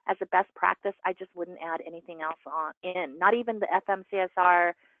as a best practice, I just wouldn't add anything else in. Not even the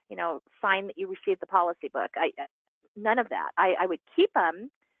FMCSR, sign that you received the policy book. None of that. I would keep them,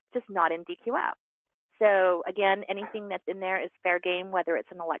 just not in DQF. So again, anything that's in there is fair game, whether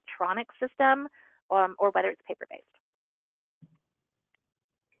it's an electronic system or whether it's paper-based.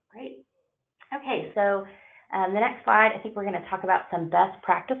 Great. Okay, so The next slide, I think we're going to talk about some best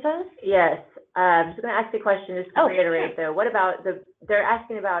practices. Yes. I'm just going to ask the question just to reiterate, sure. though. What about they're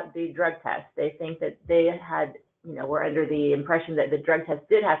asking about the drug test. They think that they had, were under the impression that the drug test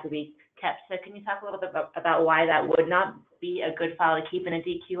did have to be kept. So can you talk a little bit about why that would not be a good file to keep in a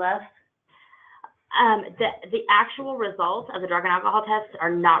DQF? The actual results of the drug and alcohol tests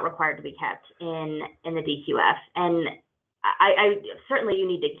are not required to be kept in the DQF. And I certainly you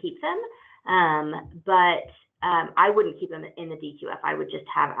need to keep them, but I wouldn't keep them in the DQF. I would just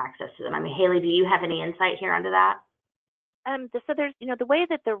have access to them. I mean, Haley, do you have any insight here onto that? So there's, the way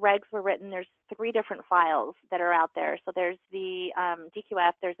that the regs were written, there's 3 different files that are out there. So there's the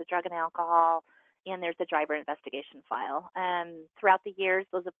DQF, there's the drug and alcohol, and there's the driver investigation file. Throughout the years,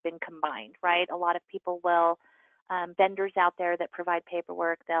 those have been combined, right? A lot of people will, vendors out there that provide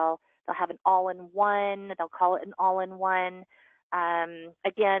paperwork, they'll have an all-in-one, they'll call it an all-in-one.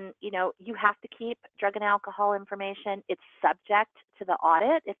 Again, you have to keep drug and alcohol information. It's subject to the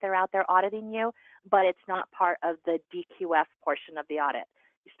audit if they're out there auditing you, but it's not part of the DQF portion of the audit.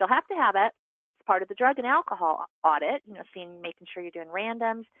 You still have to have it. It's part of the drug and alcohol audit, making sure you're doing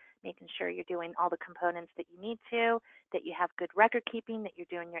randoms, making sure you're doing all the components that you need to, that you have good record keeping, that you're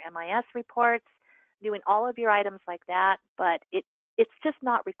doing your MIS reports, doing all of your items like that, but it's just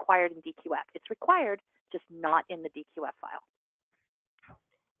not required in DQF. It's required, just not in the DQF file.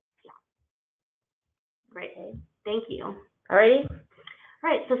 Great, thank you. All righty. All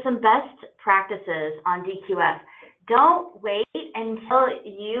right, so some best practices on DQF. Don't wait until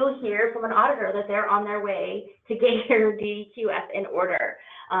you hear from an auditor that they're on their way to get your DQF in order.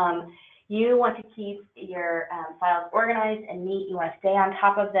 You want to keep your files organized and neat. You want to stay on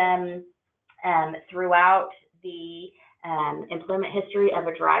top of them throughout the employment history of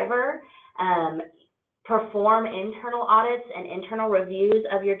a driver. Perform internal audits and internal reviews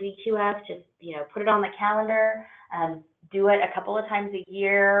of your DQF. Just, put it on the calendar. Do it a couple of times a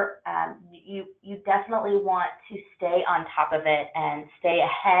year. You definitely want to stay on top of it and stay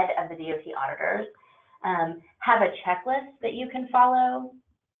ahead of the DOT auditors. Have a checklist that you can follow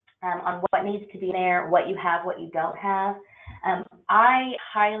on what needs to be there, what you have, what you don't have. I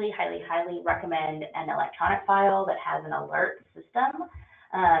highly, highly, highly recommend an electronic file that has an alert system,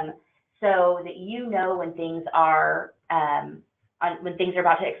 so that when things are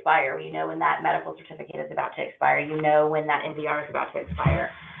about to expire, when that medical certificate is about to expire, when that NVR is about to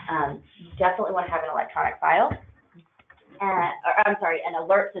expire. You definitely want to have an electronic file, an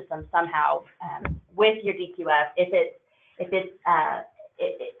alert system somehow with your DQF. If it's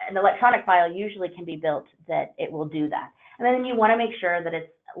an electronic file usually can be built that it will do that. And then you want to make sure that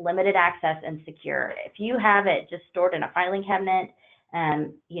it's limited access and secure. If you have it just stored in a filing cabinet,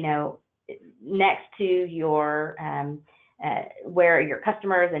 next to your where your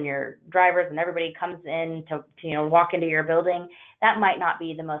customers and your drivers and everybody comes in to walk into your building, that might not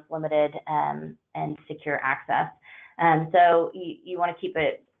be the most limited and secure access. So you want to keep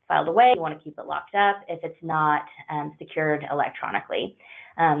it filed away. You want to keep it locked up if it's not secured electronically.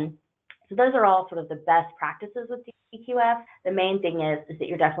 So those are all sort of the best practices with DQF. The main thing is that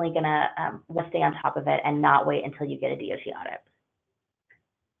you're definitely going to want to stay on top of it and not wait until you get a DOT audit.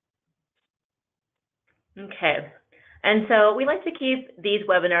 Okay. And so we like to keep these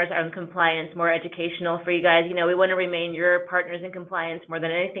webinars on compliance more educational for you guys. We want to remain your partners in compliance more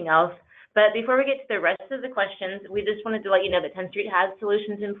than anything else. But before we get to the rest of the questions, we just wanted to let you know that Tenstreet has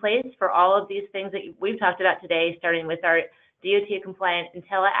solutions in place for all of these things that we've talked about today, starting with our DOT compliant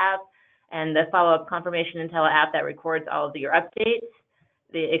IntelliApp and the follow-up confirmation IntelliApp that records all of your updates,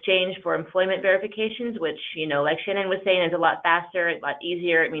 the exchange for employment verifications, which, like Shannon was saying, is a lot faster, a lot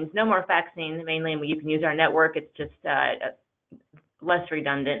easier. It means no more faxing, mainly, and you can use our network. It's just less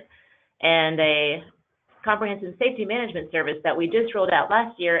redundant. And a comprehensive safety management service that we just rolled out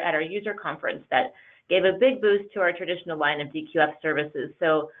last year at our user conference that gave a big boost to our traditional line of DQF services.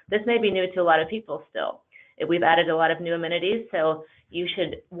 So this may be new to a lot of people still. We've added a lot of new amenities, so you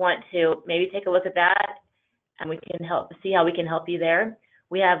should want to maybe take a look at that, and we can see how we can help you there.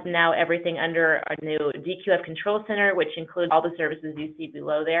 We have now everything under our new DQF Control Center, which includes all the services you see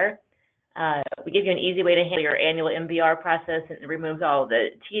below there. We give you an easy way to handle your annual MVR process, and it removes all the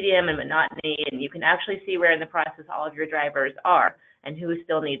tedium and monotony, and you can actually see where in the process all of your drivers are and who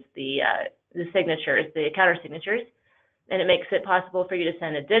still needs the signatures, the counter signatures. And it makes it possible for you to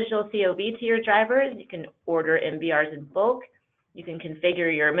send a digital COV to your drivers. You can order MVRs in bulk. You can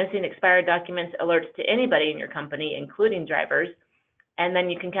configure your missing expired documents alerts to anybody in your company, including drivers. And then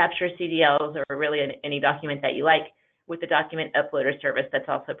you can capture CDLs or really any document that you like with the document uploader service that's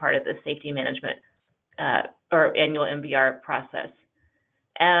also part of the safety management or annual MVR process.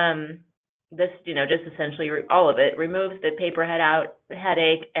 this, just essentially all of it removes the paper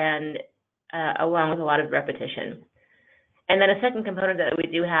headache and along with a lot of repetition. And then a second component that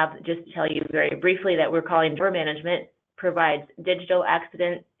we do have, just to tell you very briefly, that we're calling driver management, provides digital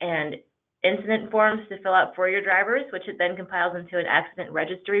accident and incident forms to fill out for your drivers, which it then compiles into an accident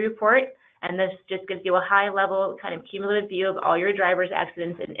registry report. And this just gives you a high-level kind of cumulative view of all your drivers'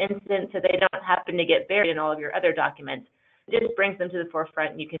 accidents and incidents, so they don't happen to get buried in all of your other documents. It just brings them to the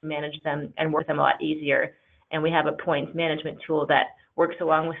forefront, and you can manage them and work them a lot easier. And we have a points management tool that works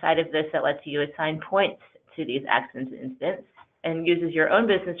alongside of this that lets you assign points to these accidents and incidents and uses your own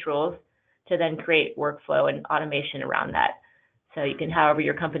business rules to then create workflow and automation around that. So you can, however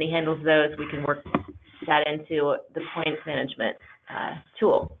your company handles those, we can work that into the points management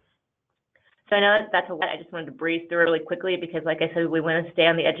tool. So I know that's a lot. I just wanted to breeze through it really quickly because, like I said, we want to stay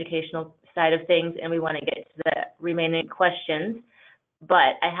on the educational side of things and we want to get to the remaining questions.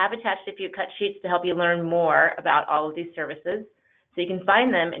 But I have attached a few cut sheets to help you learn more about all of these services. So you can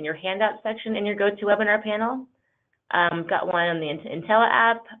find them in your handout section in your GoToWebinar panel. Got one on the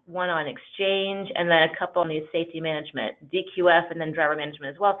IntelliApp, one on Exchange, and then a couple on the safety management, DQF, and then driver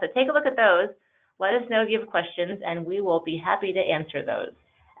management as well. So take a look at those. Let us know if you have questions, and we will be happy to answer those.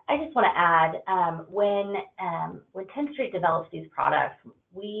 I just want to add, when Tenstreet develops these products,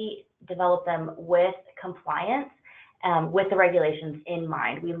 we develop them with compliance, with the regulations in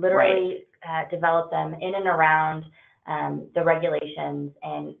mind. We literally develop them in and around the regulations,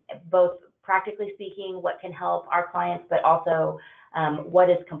 and both practically speaking, what can help our clients, but also what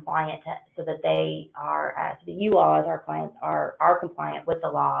is compliant so that they are, so that you all as our clients are compliant with the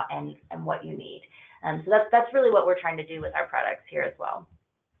law and what you need. So that's really what we're trying to do with our products here as well.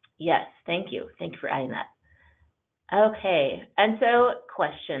 Yes, thank you. Thank you for adding that. Okay, and so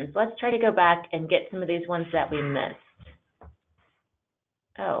questions. Let's try to go back and get some of these ones that we missed.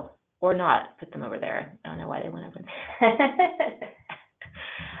 Oh, or not. Put them over there. I don't know why they went over there.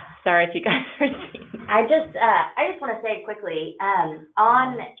 Sorry if you guys are seeing. I just want to say quickly,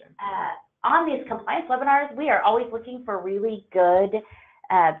 on these compliance webinars, we are always looking for really good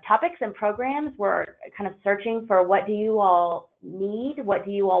topics and programs. We're kind of searching for what do you all need, what do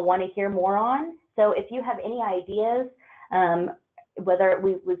you all want to hear more on. So if you have any ideas, whether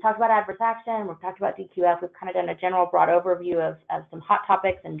we've talked about adverse action, we've talked about DQF, we've kind of done a general broad overview of some hot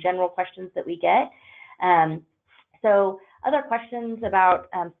topics and general questions that we get. So other questions about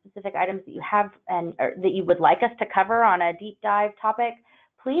specific items that you have or that you would like us to cover on a deep dive topic,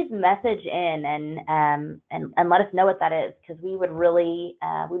 please message in and let us know what that is, because we'd really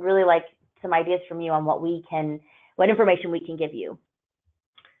like some ideas from you on what information we can give you.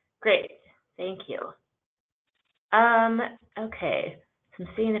 Great, thank you. Okay, so I'm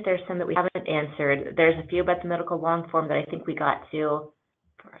seeing if there's some that we haven't answered. There's a few about the medical long form that I think we got to.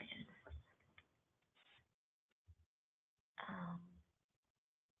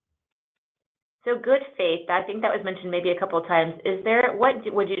 So good faith, I think that was mentioned maybe a couple of times. Is there, what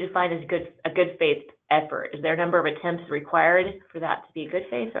would you define as a good faith effort? Is there a number of attempts required for that to be a good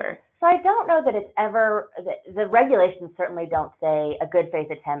faith, or? So I don't know that it's ever, the regulations certainly don't say a good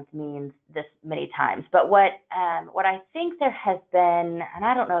faith attempt means this many times. But what I think there has been, and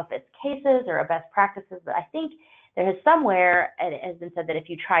I don't know if it's cases or a best practices, but I think there has somewhere, it has been said that if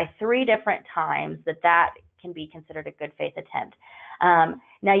you try 3 different times, that can be considered a good faith attempt.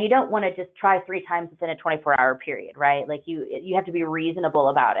 Now you don't want to just try 3 times within a 24-hour period, right? Like you have to be reasonable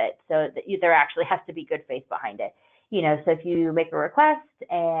about it, so that there actually has to be good faith behind it. So if you make a request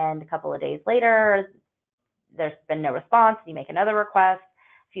and a couple of days later there's been no response, you make another request,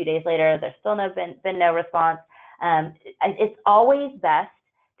 a few days later there's still been no response. It's always best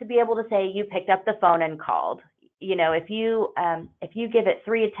to be able to say you picked up the phone and called. If you give it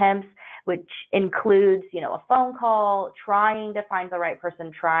 3 attempts, which includes, a phone call, trying to find the right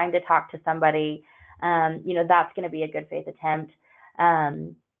person, trying to talk to somebody, that's going to be a good faith attempt.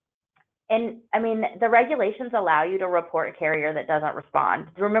 And I mean, the regulations allow you to report a carrier that doesn't respond.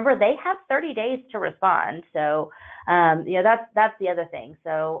 Remember, they have 30 days to respond. So, that's the other thing.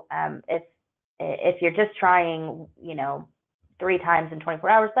 So if you're just trying, 3 times in 24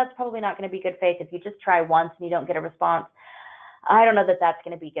 hours, that's probably not going to be good faith. If you just try once and you don't get a response, I don't know that that's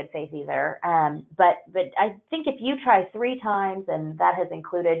going to be good faith either. But I think if you try 3 times and that has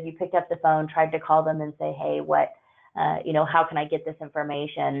included, you picked up the phone, tried to call them and say, hey, how can I get this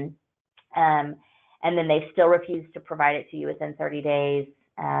information? And then they still refuse to provide it to you within 30 days,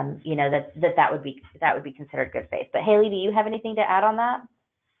 that would be considered good faith. But Haley, do you have anything to add on that?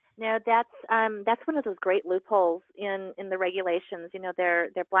 No, that's one of those great loopholes in the regulations. They're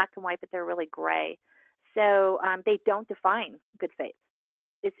black and white, but they're really gray. So they don't define good faith.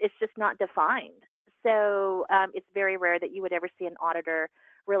 it's just not defined. So it's very rare that you would ever see an auditor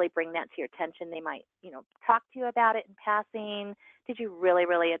really bring that to your attention. They might, talk to you about it in passing. Did you really,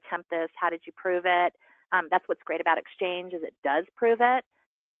 really attempt this? How did you prove it? That's what's great about Exchange is it does prove it.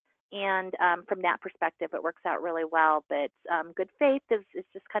 And from that perspective, it works out really well. But good faith is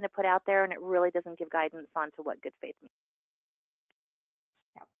just kind of put out there, and it really doesn't give guidance on to what good faith means.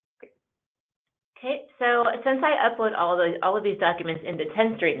 Okay, so since I upload all of these documents into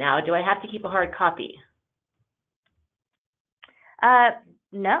Tenstreet now, do I have to keep a hard copy?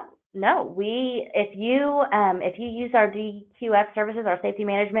 No. If you use our DQF services, our safety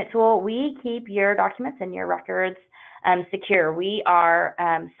management tool, we keep your documents and your records secure. We are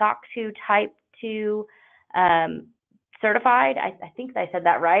SOC 2 Type 2 certified. I think I said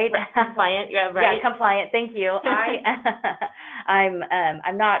that right. Compliant, yeah, right. Yeah, compliant. Thank you. I'm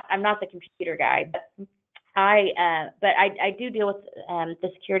not the computer guy, but I do deal with the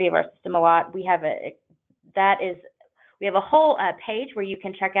security of our system a lot. We have a whole page where you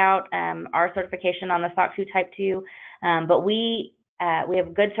can check out our certification on the SOC 2 Type 2, but we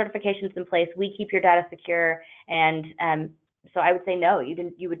have good certifications in place. We keep your data secure, and so I would say no.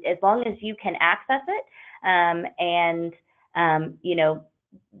 You would, as long as you can access it, then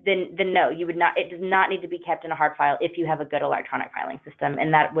no, you would not. It does not need to be kept in a hard file if you have a good electronic filing system,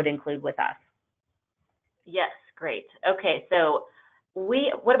 and that would include with us. Yes, great. Okay, so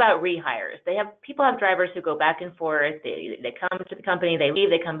what about rehires? People have drivers who go back and forth. They come to the company, they leave,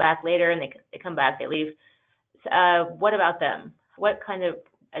 they come back later, and they come back, they leave. What about them? What kind of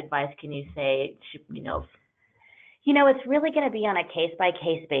advice can you say? It's really going to be on a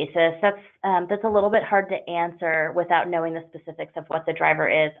case-by-case basis. That's a little bit hard to answer without knowing the specifics of what the driver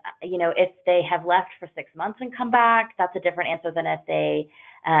is. If they have left for 6 months and come back, that's a different answer than if they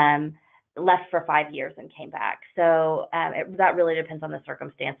left for 5 years and came back. So that really depends on the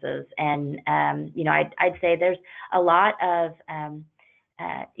circumstances. And I'd say there's a lot of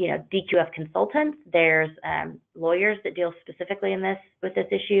DQF consultants. There's lawyers that deal specifically with this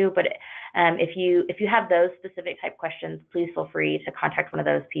issue. But if you have those specific type questions, please feel free to contact one of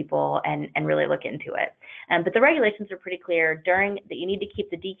those people and really look into it. But the regulations are pretty clear. That you need to keep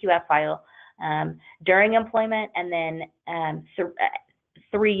the DQF file during employment, and then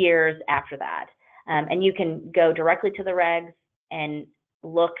 3 years after that. And you can go directly to the regs and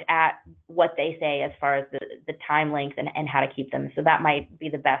look at what they say as far as the time length and how to keep them. So that might be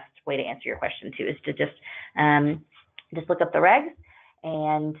the best way to answer your question too, is to just look up the regs,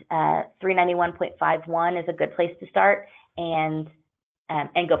 and 391.51 is a good place to start, and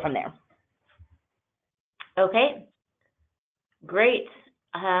go from there. Okay, great.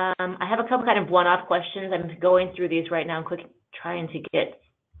 I have a couple kind of one-off questions. I'm going through these right now.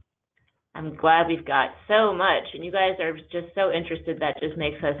 I'm glad we've got so much, and you guys are just so interested. That just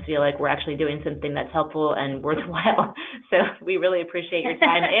makes us feel like we're actually doing something that's helpful and worthwhile. So we really appreciate your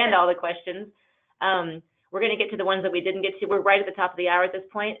time and all the questions. We're going to get to the ones that we didn't get to. We're right at the top of the hour at this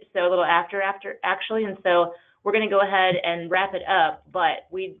point, so a little after actually, and so we're going to go ahead and wrap it up. But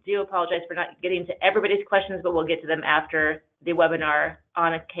we do apologize for not getting to everybody's questions, but we'll get to them after the webinar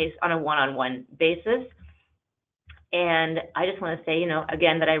on a one-on-one basis. And I just want to say,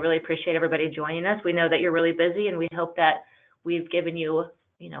 again, that I really appreciate everybody joining us. We know that you're really busy, and we hope that we've given you,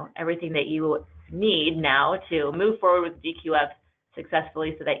 everything that you need now to move forward with DQF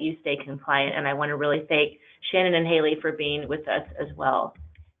successfully so that you stay compliant. And I want to really thank Shannon and Haley for being with us as well.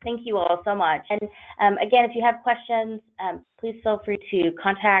 Thank you all so much. And again, if you have questions, please feel free to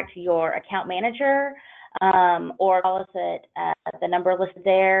contact your account manager or call us at the number listed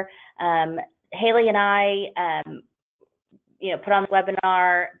there. Haley and I, put on the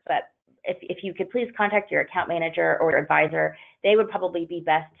webinar, but if you could please contact your account manager or your advisor, they would probably be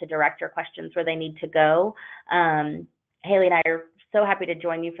best to direct your questions where they need to go. Haley and I are so happy to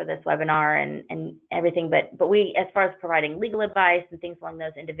join you for this webinar and everything, but we, as far as providing legal advice and things along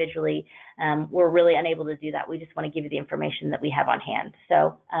those individually, we're really unable to do that. We just want to give you the information that we have on hand.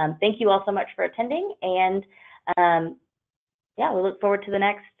 So thank you all so much for attending, and yeah, we look forward to the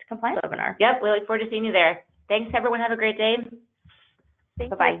next compliance webinar. Yep, we look forward to seeing you there. Thanks, everyone. Have a great day.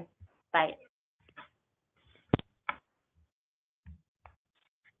 Thank you. Bye-bye. Bye.